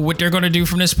don't know what they're going to do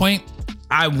from this point.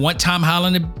 I want Tom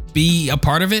Holland to be a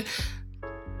part of it,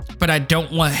 but I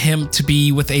don't want him to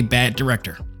be with a bad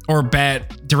director or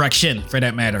bad direction for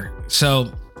that matter.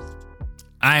 So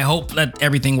I hope that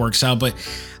everything works out, but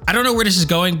I don't know where this is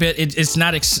going, but it's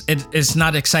not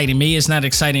exciting me. It's not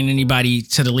exciting anybody,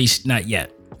 to the least, not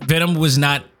yet. Venom was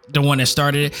not the one that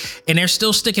started it, and they're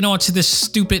still sticking on to this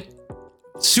stupid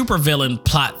supervillain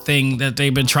plot thing that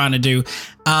they've been trying to do.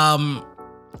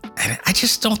 I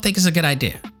just don't think it's a good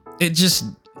idea.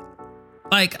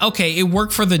 Like, okay, it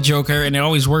worked for the Joker, and it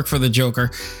always worked for the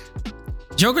Joker.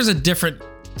 Joker's a different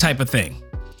type of thing,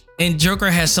 and Joker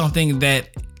has something that,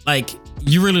 like,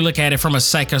 you really look at it from a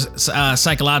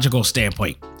psychological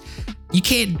standpoint. You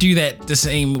can't do that the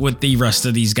same with the rest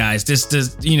of these guys. This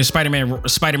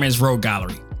Spider-Man's rogue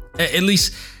gallery. At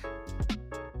least,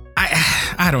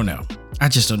 I don't know. I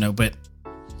just don't know. But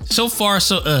so far, at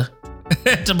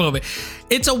the moment,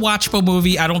 it's a watchable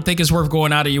movie. I don't think it's worth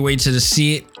going out of your way to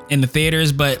see it in the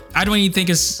theaters, but I don't even think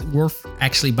it's worth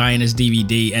actually buying this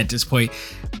DVD at this point.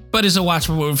 But it's a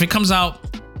watchable movie. If it comes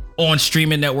out on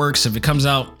streaming networks, if it comes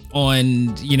out on,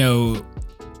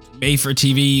 made for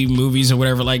TV movies or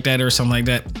whatever like that, or something like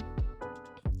that,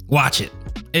 watch it.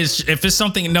 If it's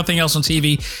something, nothing else on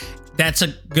TV, that's a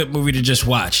good movie to just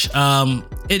watch.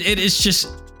 It's just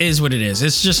is what it is.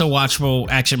 It's just a watchable,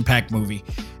 action-packed movie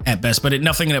at best, but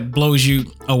nothing that blows you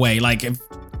away. Like, if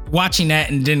watching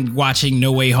that and then watching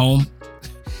No Way Home,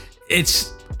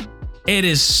 it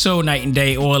is so night and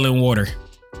day, oil and water.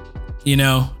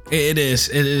 It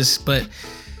is, but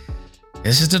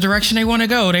this is the direction they want to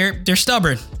go. They're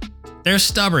stubborn. They're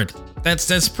stubborn.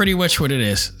 That's pretty much what it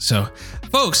is. So,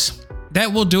 folks,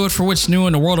 that will do it for what's new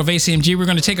in the world of ACMG. We're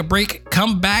going to take a break,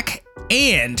 come back,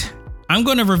 and I'm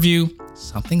going to review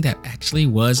something that actually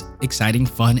was exciting,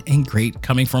 fun, and great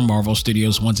coming from Marvel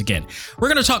Studios once again. We're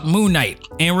going to talk Moon Knight,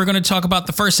 and we're going to talk about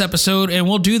the first episode, and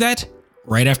we'll do that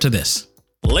right after this.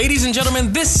 Ladies and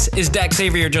gentlemen, this is Dak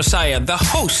Xavier Josiah, the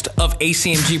host of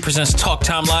ACMG Presents Talk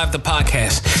Time Live, the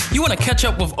podcast. You want to catch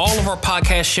up with all of our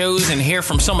podcast shows and hear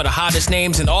from some of the hottest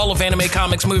names in all of anime,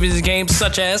 comics, movies, and games,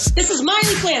 such as... This is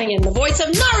Miley Flanagan, the voice of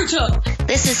Naruto.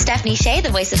 This is Stephanie Shea,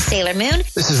 the voice of Sailor Moon.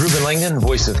 This is Ruben Langdon,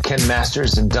 voice of Ken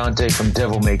Masters and Dante from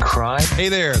Devil May Cry. Hey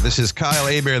there, this is Kyle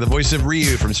Hebert, the voice of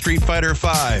Ryu from Street Fighter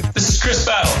V. This is Chris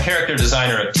Battle, character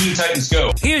designer of Teen Titans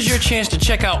Go. Here's your chance to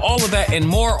check out all of that and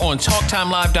more on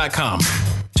TalkTimeLive.com.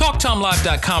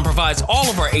 TalkTimeLive.com provides all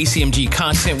of our ACMG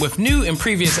content with new and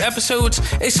previous episodes,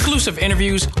 exclusive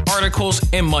interviews, articles,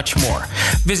 and much more.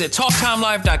 Visit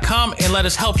TalkTimeLive.com and let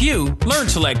us help you learn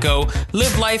to let go,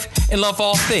 live life, and love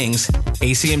all things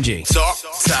ACMG. Talk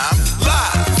Time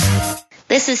Live.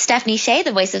 This is Stephanie Shea,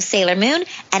 the voice of Sailor Moon,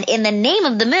 and in the name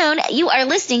of the moon, you are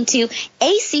listening to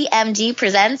ACMG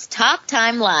Presents Talk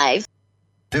Time Live.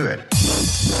 Do it.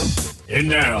 And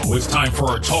now it's time for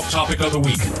our talk topic of the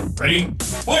week. Ready?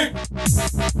 Fight!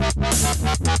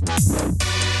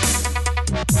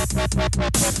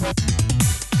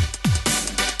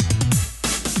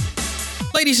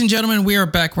 Ladies and gentlemen, we are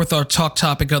back with our talk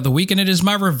topic of the week, and it is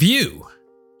my review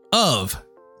of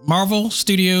Marvel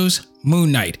Studios'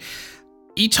 Moon Knight.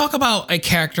 You talk about a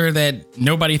character that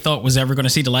nobody thought was ever going to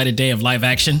see the light of day of live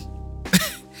action.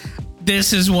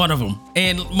 This is one of them.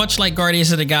 And much like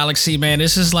Guardians of the Galaxy, man,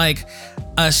 this is like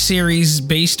a series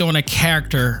based on a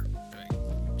character.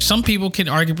 Some people can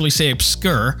arguably say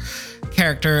obscure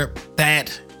character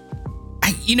that,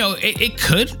 it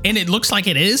could, and it looks like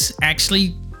it is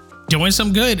actually doing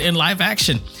some good in live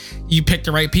action. You pick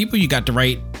the right people, you got the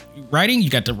right writing,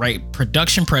 you got the right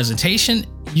production presentation,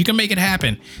 you can make it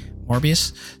happen.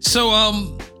 Morbius.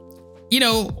 So,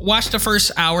 watch the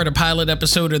first hour, the pilot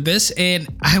episode of this, and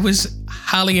I was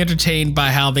highly entertained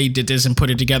by how they did this and put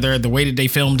it together, the way that they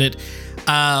filmed it.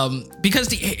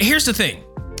 Because here's the thing,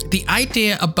 the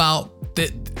idea about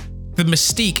the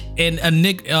mystique and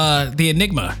the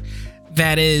enigma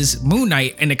that is Moon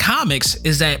Knight in the comics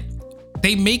is that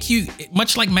they make you,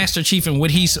 much like Master Chief and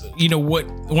what he's,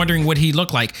 wondering what he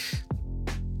looked like.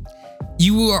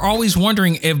 You are always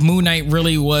wondering if Moon Knight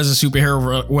really was a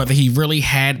superhero, whether he really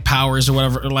had powers or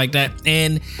whatever like that.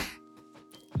 And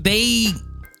they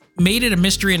made it a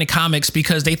mystery in the comics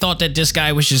because they thought that this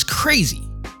guy was just crazy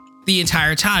the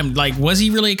entire time. Like, was he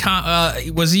really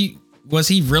was he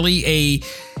really a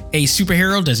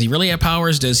superhero? Does he really have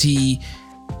powers? Does he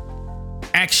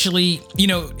actually,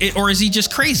 or is he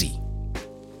just crazy?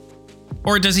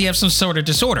 Or does he have some sort of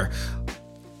disorder?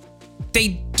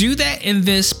 They do that in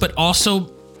this, but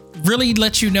also really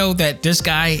let you know that this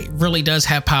guy really does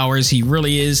have powers. He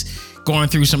really is going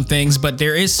through some things, but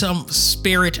there is some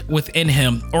spirit within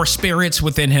him, or spirits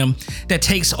within him, that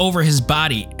takes over his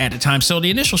body at the time. So the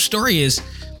initial story is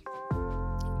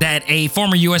that a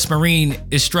former U.S. Marine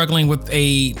is struggling with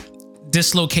a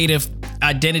dislocative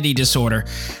identity disorder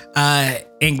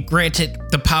and granted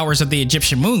the powers of the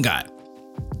Egyptian moon god.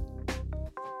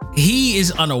 He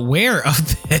is unaware of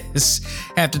this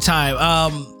at the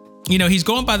time. He's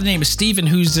going by the name of Stephen,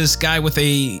 who's this guy with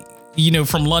a,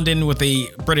 from London with a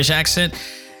British accent,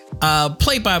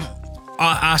 played by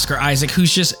Oscar Isaac,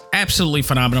 who's just absolutely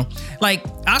phenomenal. Like,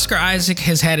 Oscar Isaac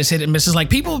has had his hit and misses. Like,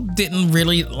 people didn't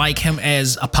really like him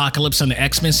as Apocalypse on the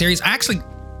X-Men series. I actually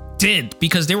did,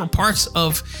 because there were parts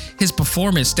of his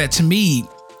performance that to me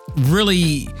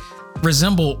really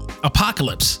resemble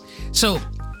Apocalypse. So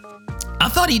I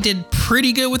thought he did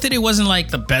pretty good with it. It wasn't like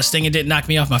the best thing. It didn't knock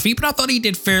me off my feet, but I thought he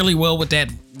did fairly well with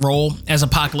that role as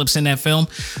Apocalypse in that film.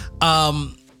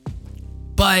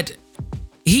 But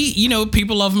he, you know,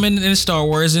 people love him in Star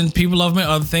Wars and people love him in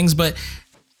other things, but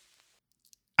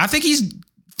I think he's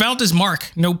found his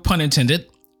mark, no pun intended,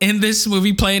 in this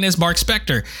movie playing as Mark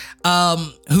Spector,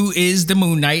 who is the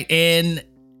Moon Knight.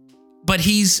 But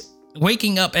he's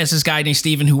waking up as this guy named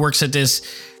Steven who works at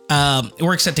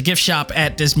the gift shop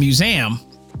at this museum,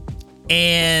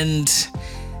 and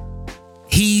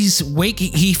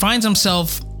he finds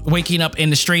himself waking up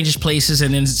in the strangest places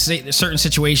and in certain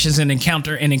situations and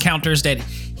encounters that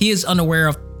he is unaware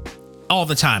of all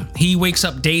the time. He wakes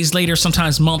up days later,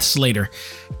 sometimes months later,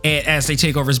 as they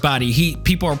take over his body.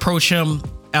 People approach him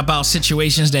about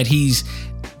situations that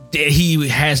he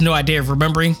has no idea of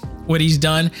remembering what he's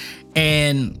done,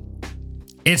 and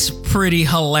it's pretty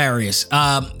hilarious.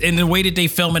 In the way that they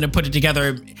film it and put it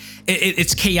together,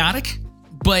 it's chaotic,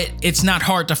 but it's not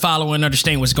hard to follow and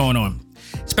understand what's going on.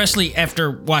 Especially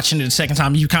after watching it the second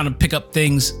time, you kind of pick up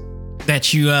things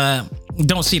that you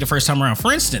don't see the first time around.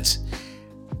 For instance,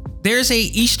 there's a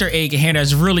Easter egg in here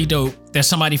that's really dope that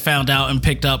somebody found out and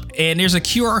picked up. And there's a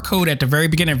QR code at the very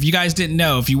beginning. If you guys didn't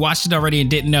know, if you watched it already and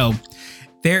didn't know,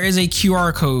 there is a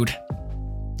QR code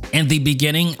in the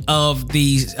beginning of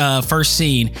the first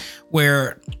scene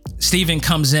where Steven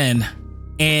comes in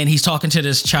and he's talking to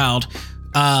this child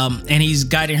and he's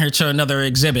guiding her to another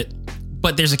exhibit.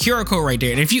 But there's a QR code right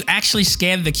there. And if you actually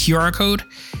scan the QR code,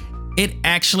 it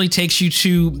actually takes you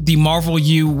to the Marvel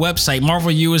U website.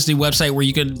 Marvel U is the website where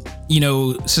you could,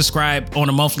 subscribe on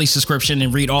a monthly subscription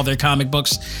and read all their comic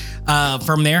books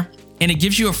from there. And it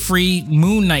gives you a free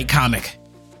Moon Knight comic.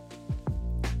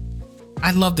 I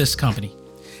love this company.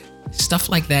 Stuff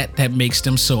like that makes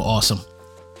them so awesome.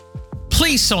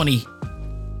 Please, Sony,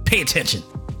 pay attention.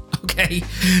 Okay?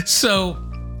 So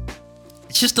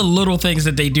it's just the little things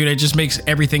that they do that just makes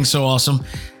everything so awesome.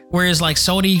 Whereas like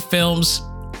Sony films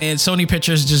and Sony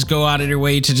Pictures just go out of their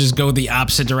way to just go the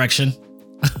opposite direction.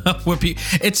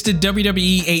 It's the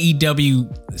WWE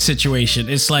AEW situation.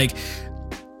 It's like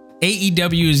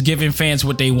AEW is giving fans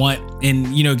what they want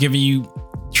and, giving you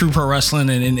true pro wrestling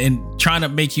and trying to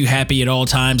make you happy at all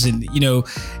times and,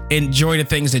 enjoy the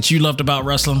things that you loved about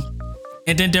wrestling.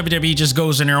 And then WWE just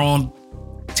goes in their own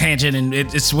tangent and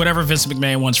it's whatever Vince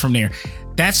McMahon wants from there.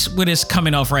 That's what is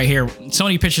coming off right here.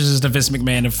 Sony Pictures is the Vince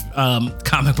McMahon of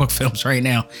comic book films right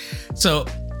now. So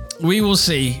we will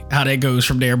see how that goes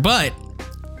from there. But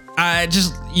I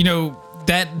just,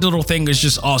 that little thing is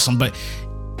just awesome. But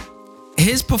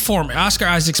his performance, Oscar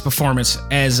Isaac's performance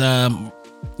as,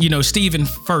 Steven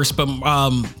first, but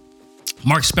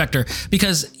Mark Spector,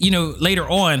 because, later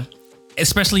on,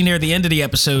 especially near the end of the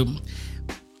episode,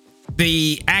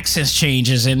 the accents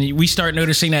changes and we start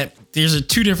noticing that there's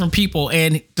two different people,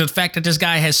 and the fact that this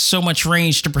guy has so much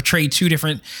range to portray two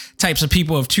different types of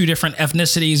people of two different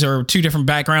ethnicities or two different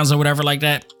backgrounds or whatever like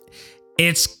that.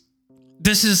 This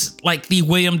is like the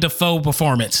William Dafoe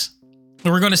performance.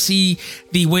 We're going to see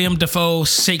the William Dafoe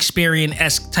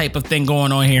Shakespearean-esque type of thing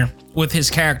going on here with his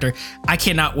character. I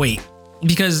cannot wait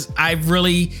because I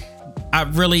don't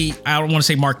want to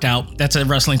say marked out. That's a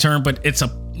wrestling term, but it's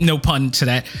no pun to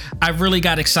that. I really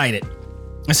got excited.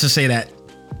 Let's just say that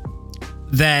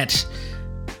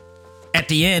at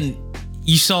the end,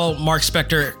 you saw Mark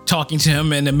Spector talking to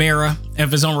him in the mirror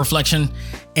of his own reflection,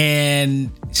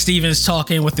 and Steven's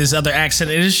talking with his other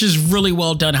accent. And it's just really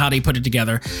well done how they put it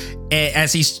together.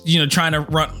 As he's, trying to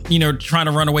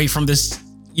run away from this,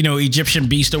 Egyptian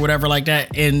beast or whatever like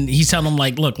that. And he's telling him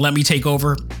like, look, let me take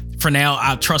over for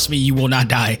now. Trust me, you will not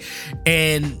die.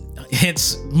 And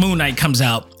hence Moon Knight comes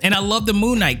out. And I love the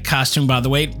Moon Knight costume, by the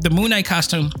way. The Moon Knight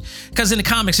costume, because in the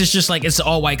comics, it's just like, it's an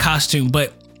all white costume,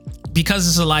 but because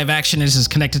it's a live action, this is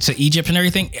connected to Egypt and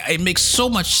everything, it makes so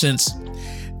much sense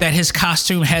that his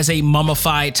costume has a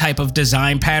mummified type of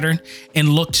design pattern and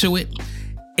look to it.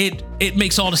 It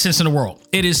makes all the sense in the world.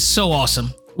 It is so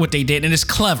awesome what they did, and it's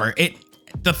clever.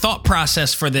 The thought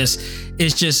process for this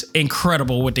is just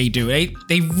incredible what they do.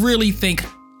 They really think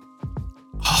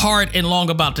hard and long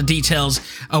about the details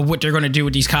of what they're going to do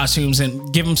with these costumes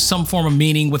and give them some form of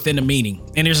meaning within the meaning.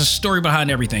 And there's a story behind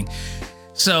everything.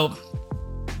 So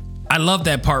I love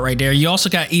that part right there. You also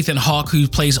got Ethan Hawke, who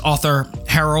plays Arthur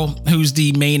Harrow, who's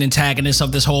the main antagonist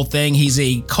of this whole thing. He's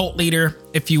a cult leader,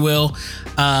 if you will.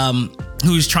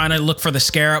 who's trying to look for the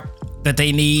scarab that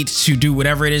they need to do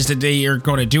whatever it is that they are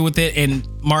going to do with it. And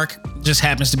Mark just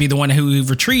happens to be the one who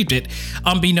retrieved it,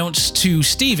 unbeknownst to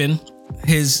Steven,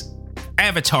 his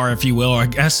avatar, if you will, I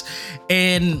guess.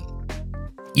 And,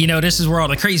 you know, this is where all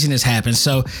the craziness happens.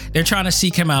 So they're trying to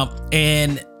seek him out.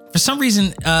 And for some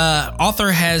reason,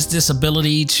 Arthur has this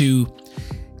ability to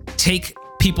take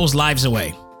people's lives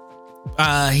away.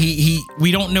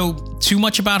 We don't know too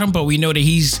much about him, but we know that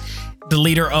he's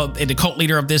the cult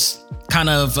leader of this kind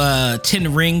of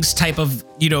 10 Rings type of,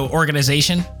 you know,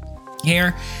 organization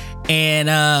here. And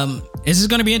this is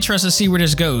going to be interesting to see where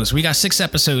this goes. We got 6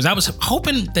 episodes. I was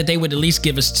hoping that they would at least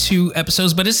give us 2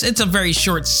 episodes, but it's a very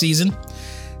short season.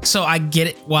 So I get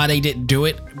it why they didn't do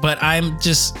it, but I am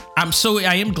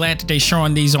glad that they're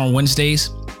showing these on Wednesdays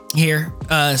here.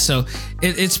 So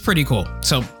it's pretty cool.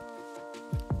 So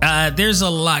there's a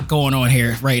lot going on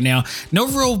here right now. No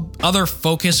real other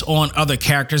focus on other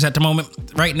characters at the moment.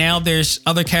 Right now, there's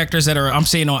other characters that I'm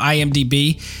seeing on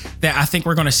IMDb that I think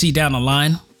we're going to see down the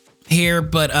line here.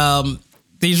 But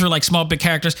these are like small, big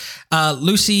characters.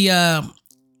 Lucy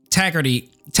Tagaray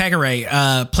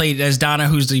played as Donna,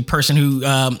 who's the person who,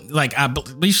 I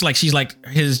believe she's like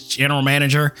his general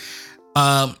manager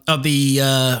of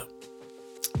the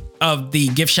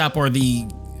gift shop or the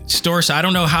store. So I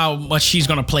don't know how much she's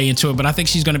going to play into it, but I think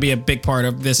she's going to be a big part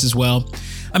of this as well.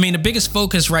 I mean, the biggest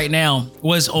focus right now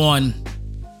was on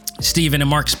Steven and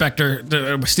Mark Spector,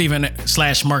 the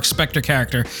Steven/Mark Spector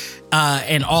character,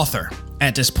 and Arthur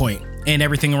at this point and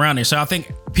everything around it. So I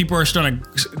think people are going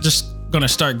to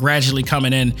start gradually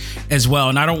coming in as well.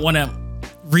 And I don't want to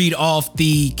read off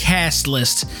the cast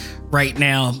list right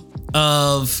now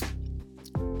of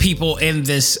people in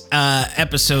this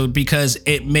episode because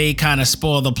it may kind of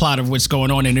spoil the plot of what's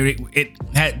going on, and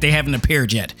they haven't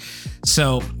appeared yet.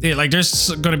 So there's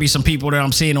going to be some people that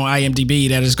I'm seeing on IMDb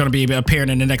that is going to be appearing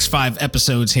in the next 5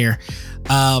 episodes here.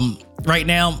 Right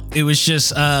now, it was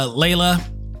just Layla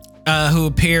who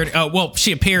appeared.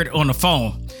 She appeared on the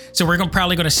phone. So we're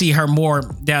probably going to see her more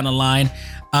down the line.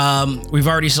 We've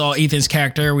already saw Ethan's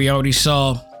character. We already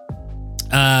saw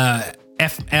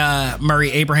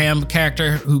Murray Abraham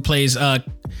character who plays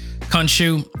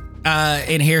Khonshu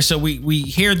in here. So we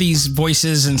hear these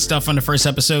voices and stuff on the first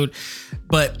episode,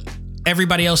 but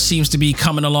everybody else seems to be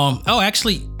coming along. Oh,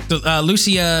 actually,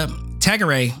 Lucia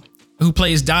Tagaray, who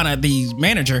plays Donna, the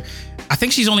manager, I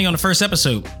think she's only on the first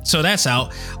episode, so that's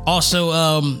out.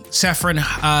 Also, Saffron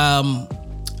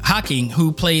Hawking,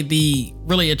 who played the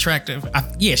really attractive,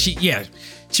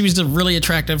 she was the really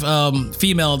attractive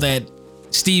female that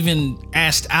Steven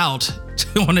asked out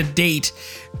on a date,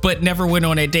 but never went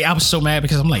on that date. I was so mad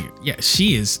because I'm like, yeah,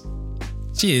 she is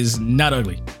not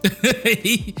ugly.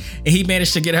 he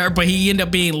managed to get her, but he ended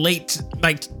up being late,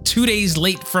 like 2 days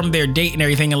late from their date and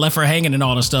everything, and left her hanging and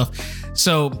all this stuff.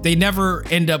 So they never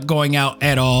end up going out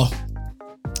at all,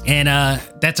 and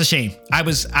that's a shame. I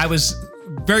was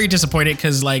very disappointed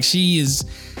because she is.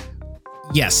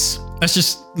 Yes, let's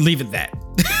just leave it that.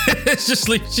 Let's just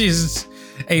leave. She's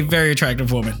a very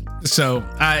attractive woman. So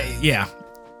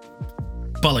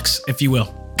bullocks, if you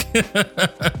will.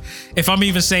 If I'm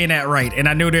even saying that right. And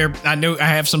I know I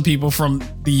have some people from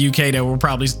the UK that will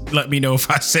probably let me know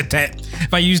if I said that,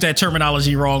 if I used that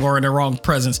terminology wrong or in the wrong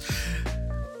presence.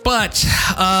 But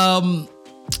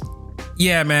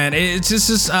yeah, man, it's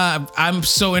just I'm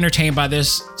so entertained by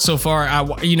this so far.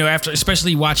 After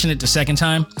especially watching it the second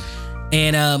time.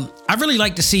 And I really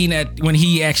like the scene when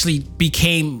he actually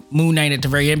became Moon Knight at the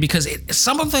very end, because it's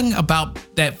something about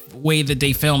that way that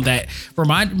they filmed that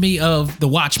reminded me of The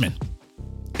Watchmen.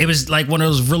 It was like one of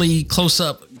those really close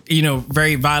up,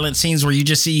 very violent scenes where you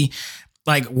just see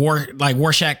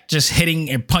Rorschach just hitting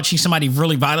and punching somebody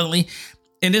really violently.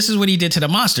 And this is what he did to the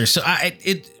monster. So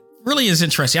it really is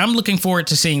interesting. I'm looking forward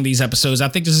to seeing these episodes. I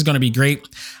think this is going to be great.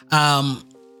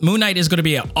 Moon Knight is going to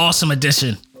be an awesome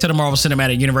addition to the Marvel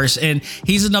Cinematic Universe. And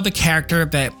he's another character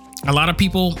that a lot of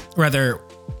people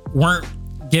weren't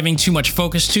giving too much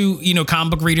focus to,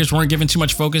 comic book readers weren't giving too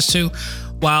much focus to,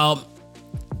 while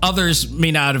others may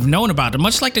not have known about him,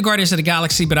 much like the Guardians of the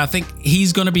Galaxy. But I think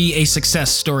he's going to be a success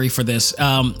story for this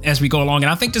as we go along. And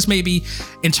I think this may be,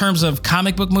 in terms of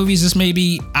comic book movies, this may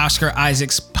be Oscar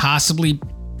Isaac's possibly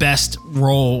best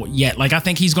role yet. I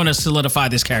think he's going to solidify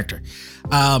this character.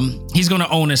 He's going to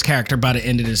own this character by the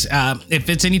end of this. If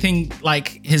it's anything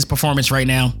like his performance right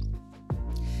now,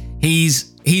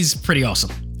 he's pretty awesome.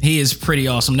 He is pretty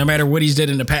awesome, no matter what he's did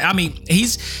in the past. I mean,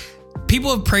 people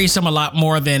have praised him a lot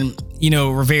more than,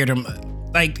 revered him.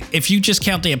 If you just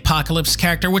count the Apocalypse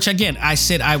character, which again, I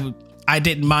said I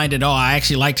didn't mind at all. I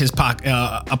actually liked his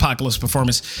Apocalypse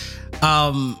performance.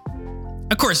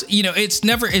 of course, you know, it's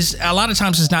never is a lot of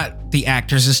times it's not the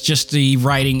actors, it's just the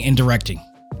writing and directing.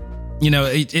 You know,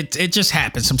 it just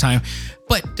happens sometimes.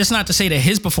 But that's not to say that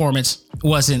his performance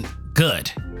wasn't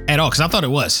good at all, because I thought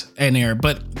it was in there.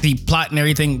 But the plot and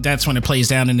everything, that's when it plays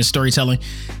down in the storytelling.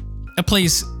 It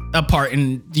plays a part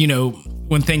in, you know,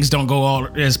 when things don't go all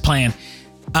as planned.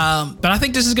 But I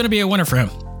think this is going to be a winner for him.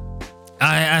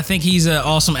 I think he's an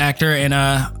awesome actor, and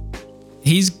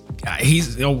he's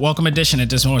a welcome addition at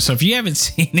this moment. So if you haven't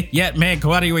seen it yet, man,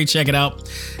 go out of your way, check it out,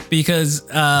 because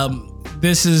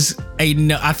this is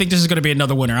I think this is going to be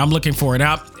another winner. I'm looking for it.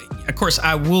 Of course,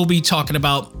 I will be talking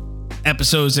about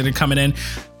episodes that are coming in.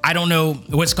 I don't know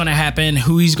what's going to happen,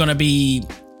 who he's going to be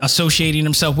associating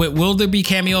himself with. Will there be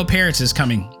cameo appearances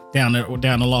coming down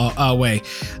the way?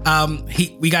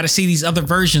 We got to see these other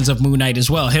versions of Moon Knight as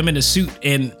well. Him in the suit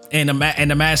and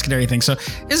the mask and everything. So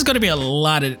this is going to be a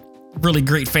lot of really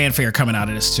great fanfare coming out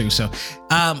of this too. So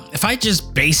if I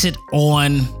just base it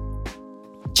on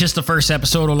just the first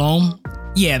episode alone,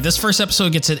 yeah, this first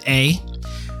episode gets an A.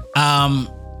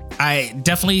 I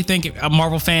definitely think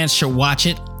Marvel fans should watch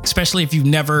it, especially if you've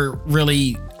never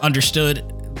really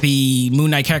understood the Moon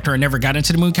Knight character or never got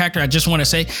into the Moon character. I just want to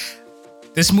say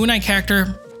this Moon Knight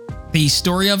character, the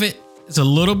story of it is a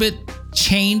little bit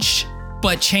changed,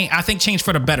 but I think changed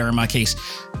for the better in my case,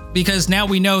 because now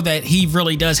we know that he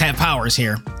really does have powers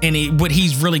here and what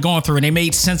he's really going through, and they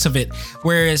made sense of it,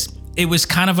 whereas it was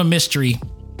kind of a mystery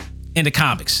in the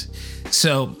comics.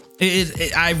 So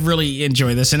I really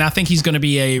enjoy this, and I think he's going to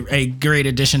be a great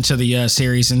addition to the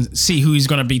series, and see who he's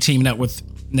going to be teaming up with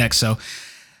next. So,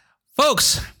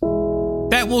 folks,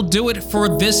 that will do it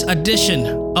for this edition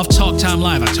of Talk Time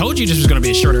Live. I told you this was going to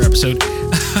be a shorter episode.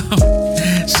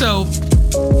 So,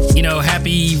 you know,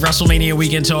 happy WrestleMania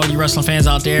weekend to all you wrestling fans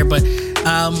out there. But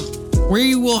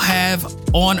we will have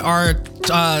on our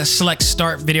Select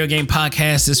Start video game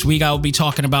podcast this week, I will be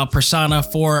talking about Persona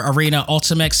 4 Arena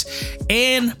Ultimax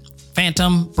and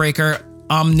Phantom Breaker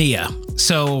Omnia.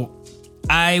 So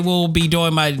I will be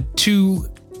doing my dual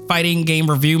fighting game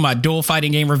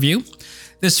review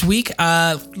this week.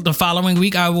 The following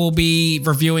week, I will be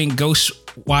reviewing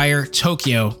Ghostwire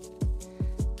Tokyo.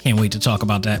 Can't wait to talk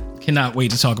about that. Cannot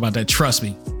wait to talk about that. Trust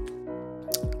me.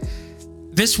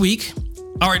 This week,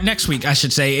 or next week, I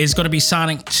should say, is going to be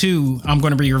Sonic 2. I'm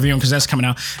going to be reviewing because that's coming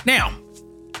out. Now,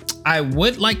 I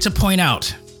would like to point out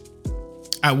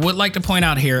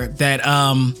here that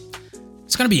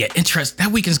it's going to be an interest.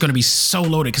 That weekend is going to be so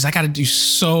loaded because I got to do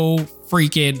so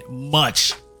freaking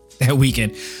much that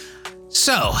weekend.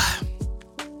 So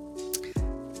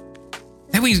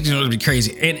that week's going to be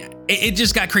crazy, and it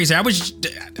just got crazy. I was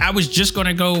just going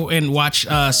to go and watch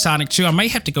Sonic 2. I might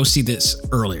have to go see this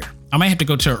earlier. I might have to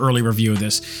go to an early review of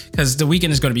this because the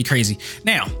weekend is going to be crazy.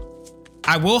 Now,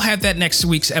 I will have that next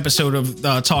week's episode of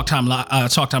Talk Time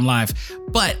Live,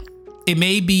 but it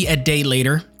may be a day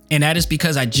later, and that is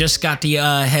because I just got the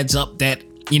heads up that,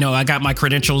 you know, I got my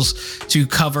credentials to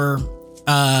cover,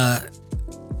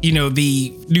 you know,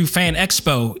 the new Fan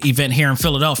Expo event here in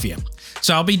Philadelphia.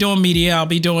 So I'll be doing media. I'll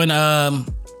be doing,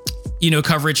 you know,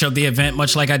 coverage of the event,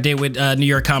 much like I did with New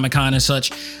York Comic Con and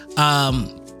such.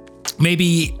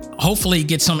 Maybe hopefully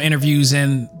get some interviews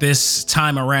in this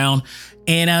time around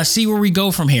and see where we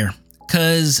go from here.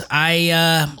 Cause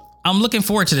I'm looking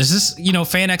forward to this. This, you know,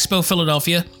 Fan Expo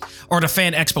Philadelphia, or the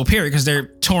Fan Expo period, because they're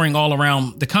touring all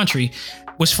around the country,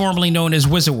 was formerly known as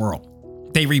Wizard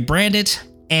World. They rebranded,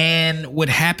 and what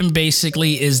happened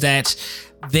basically is that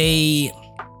they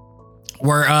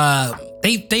were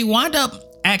they wound up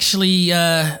actually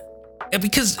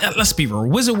because let's be real,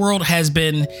 Wizard World has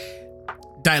been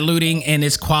diluting in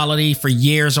its quality for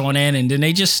years on end, and then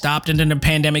they just stopped, and then the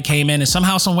pandemic came in, and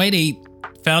somehow, some way, they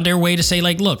found their way to say,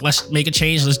 like, look, let's make a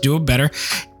change, let's do it better.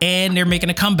 And they're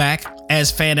making a comeback as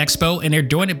Fan Expo, and they're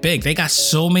doing it big. They got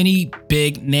so many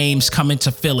big names coming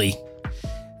to Philly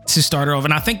to start it off,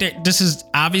 and I think that this is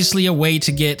obviously a way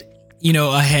to get, you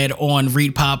know, ahead on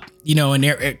ReedPop, you know,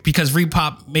 and because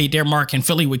ReedPop made their mark in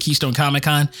Philly with Keystone Comic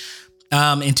Con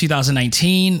in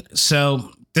 2019.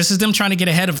 So this is them trying to get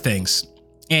ahead of things.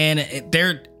 And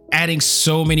they're adding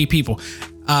so many people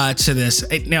to this.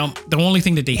 Now, the only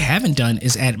thing that they haven't done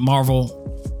is add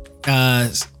Marvel,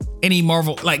 any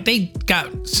Marvel. Like, they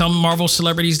got some Marvel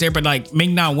celebrities there, but like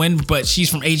Ming-Na Wen, but she's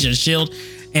from Agents of S.H.I.E.L.D.,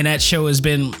 and that show has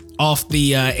been off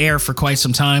the air for quite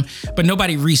some time, but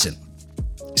nobody recent.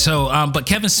 So, but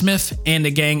Kevin Smith and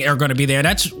the gang are going to be there.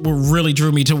 That's what really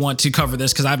drew me to want to cover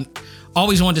this, because I've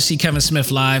always wanted to see Kevin Smith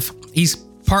live. He's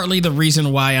partly the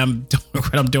reason why I'm doing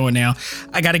what I'm doing now.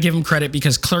 I got to give him credit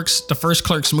because Clerks, the first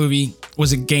Clerks movie,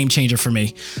 was a game changer for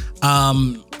me.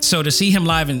 So to see him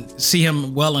live and see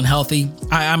him well and healthy,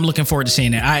 I'm looking forward to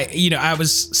seeing it. I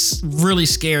was really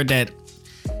scared that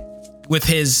with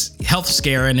his health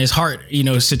scare and his heart,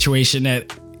 situation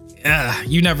that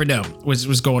you never know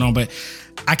what's going on, but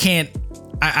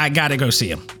I gotta go see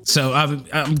him. So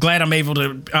I'm glad I'm able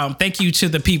to. Thank you to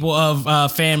the people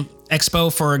of Fan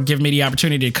Expo for giving me the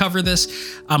opportunity to cover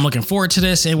this. I'm looking forward to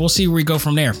this, and we'll see where we go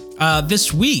from there.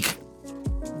 This week,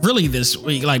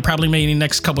 like probably maybe the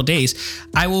next couple days,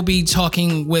 I will be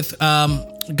talking with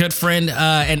good friend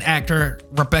and actor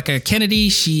Rebecca Kennedy.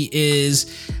 She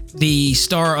is the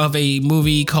star of a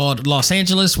movie called Los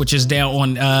Angeles, which is down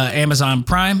on Amazon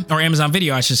Prime, or Amazon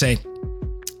Video, I should say.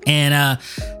 And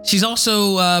she's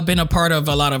also been a part of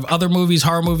a lot of other movies,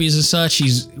 horror movies and such.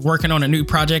 She's working on a new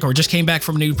project, or just came back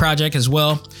from a new project as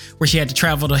well, where she had to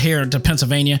travel to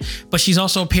Pennsylvania. But she's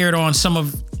also appeared on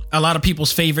a lot of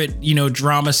people's favorite,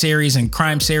 drama series and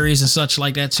crime series and such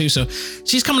like that too. So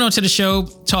she's coming on to the show,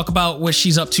 talk about what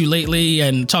she's up to lately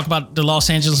and talk about the Los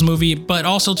Angeles movie, but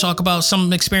also talk about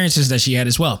some experiences that she had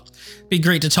as well. Be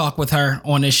great to talk with her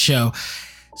on this show.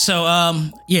 So,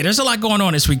 there's a lot going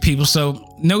on this week, people.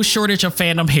 So no shortage of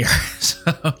fandom here.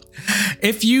 So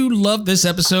if you love this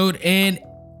episode and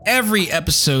every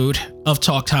episode of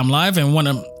Talk Time Live and want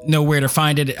to know where to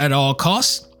find it at all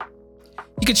costs,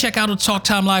 you can check out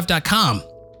TalkTimeLive.com,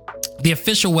 the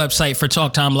official website for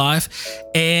Talk Time Live.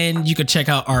 And you can check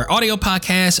out our audio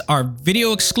podcasts, our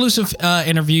video exclusive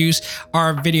interviews,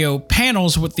 our video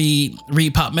panels with the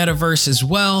Reed Pop Metaverse as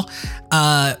well.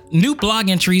 New blog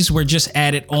entries were just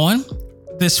added on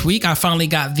this week. I finally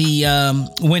got the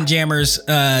Windjammers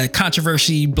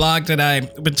controversy blog that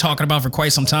I've been talking about for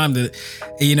quite some time. That,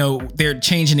 they're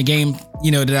changing the game,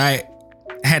 that I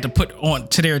had to put on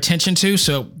to their attention to.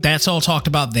 So that's all talked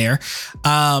about there.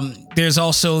 There's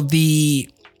also the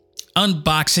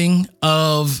unboxing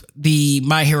of the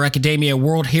My Hero Academia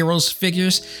World Heroes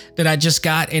figures that I just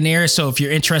got in there. So if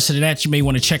you're interested in that, you may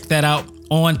want to check that out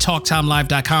on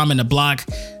TalkTimeLive.com in the blog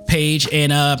page.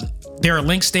 And there are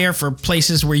links there for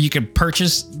places where you can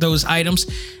purchase those items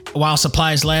while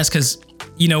supplies last. Because,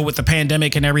 with the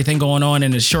pandemic and everything going on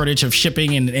and the shortage of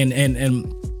shipping and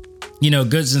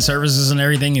goods and services and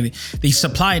everything, and the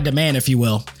supply and demand, if you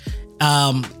will.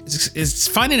 It's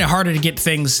finding it harder to get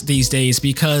things these days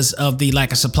because of the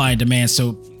lack of supply and demand.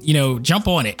 So, jump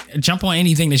on it. Jump on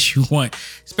anything that you want,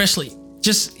 especially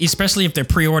if they're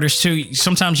pre-orders too.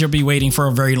 Sometimes you'll be waiting for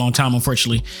a very long time,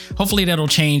 unfortunately. Hopefully that'll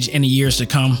change in the years to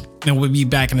come, and we'll be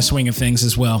back in the swing of things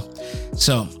as well.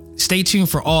 So stay tuned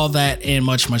for all that and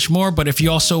much, much more. But if you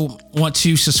also want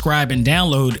to subscribe and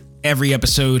download every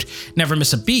episode, never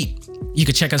miss a beat, you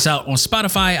can check us out on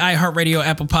Spotify, iHeartRadio,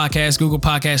 Apple Podcasts, Google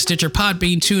Podcasts, Stitcher,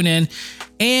 Podbean, TuneIn,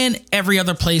 and every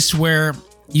other place where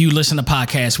you listen to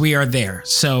podcasts. We are there.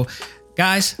 So,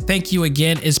 guys, thank you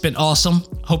again. It's been awesome.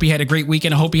 Hope you had a great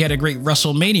weekend. I hope you had a great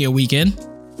WrestleMania weekend.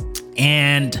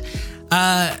 And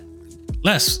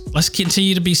let's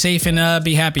continue to be safe and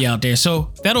be happy out there.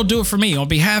 So that'll do it for me. On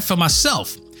behalf of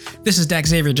myself, this is Dak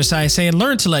Xavier Josiah saying,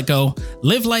 learn to let go,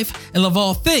 live life, and love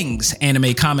all things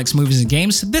anime, comics, movies, and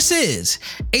games. This is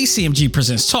ACMG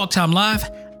Presents Talk Time Live.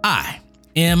 I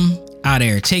am out of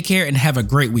here. Take care and have a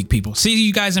great week, people. See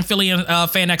you guys in Philly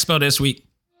Fan Expo this week.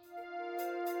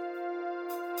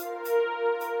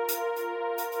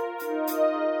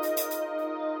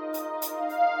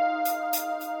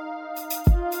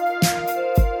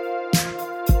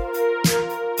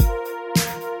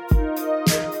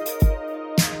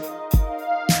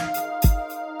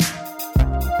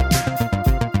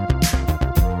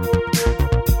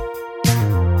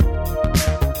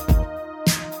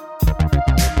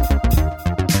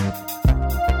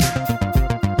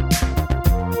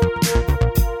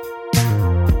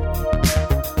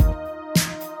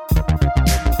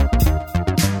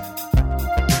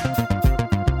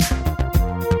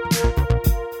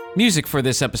 Music for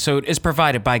this episode is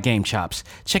provided by Game Chops.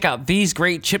 Check out these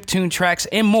great chiptune tracks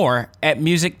and more at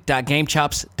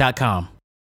music.gamechops.com.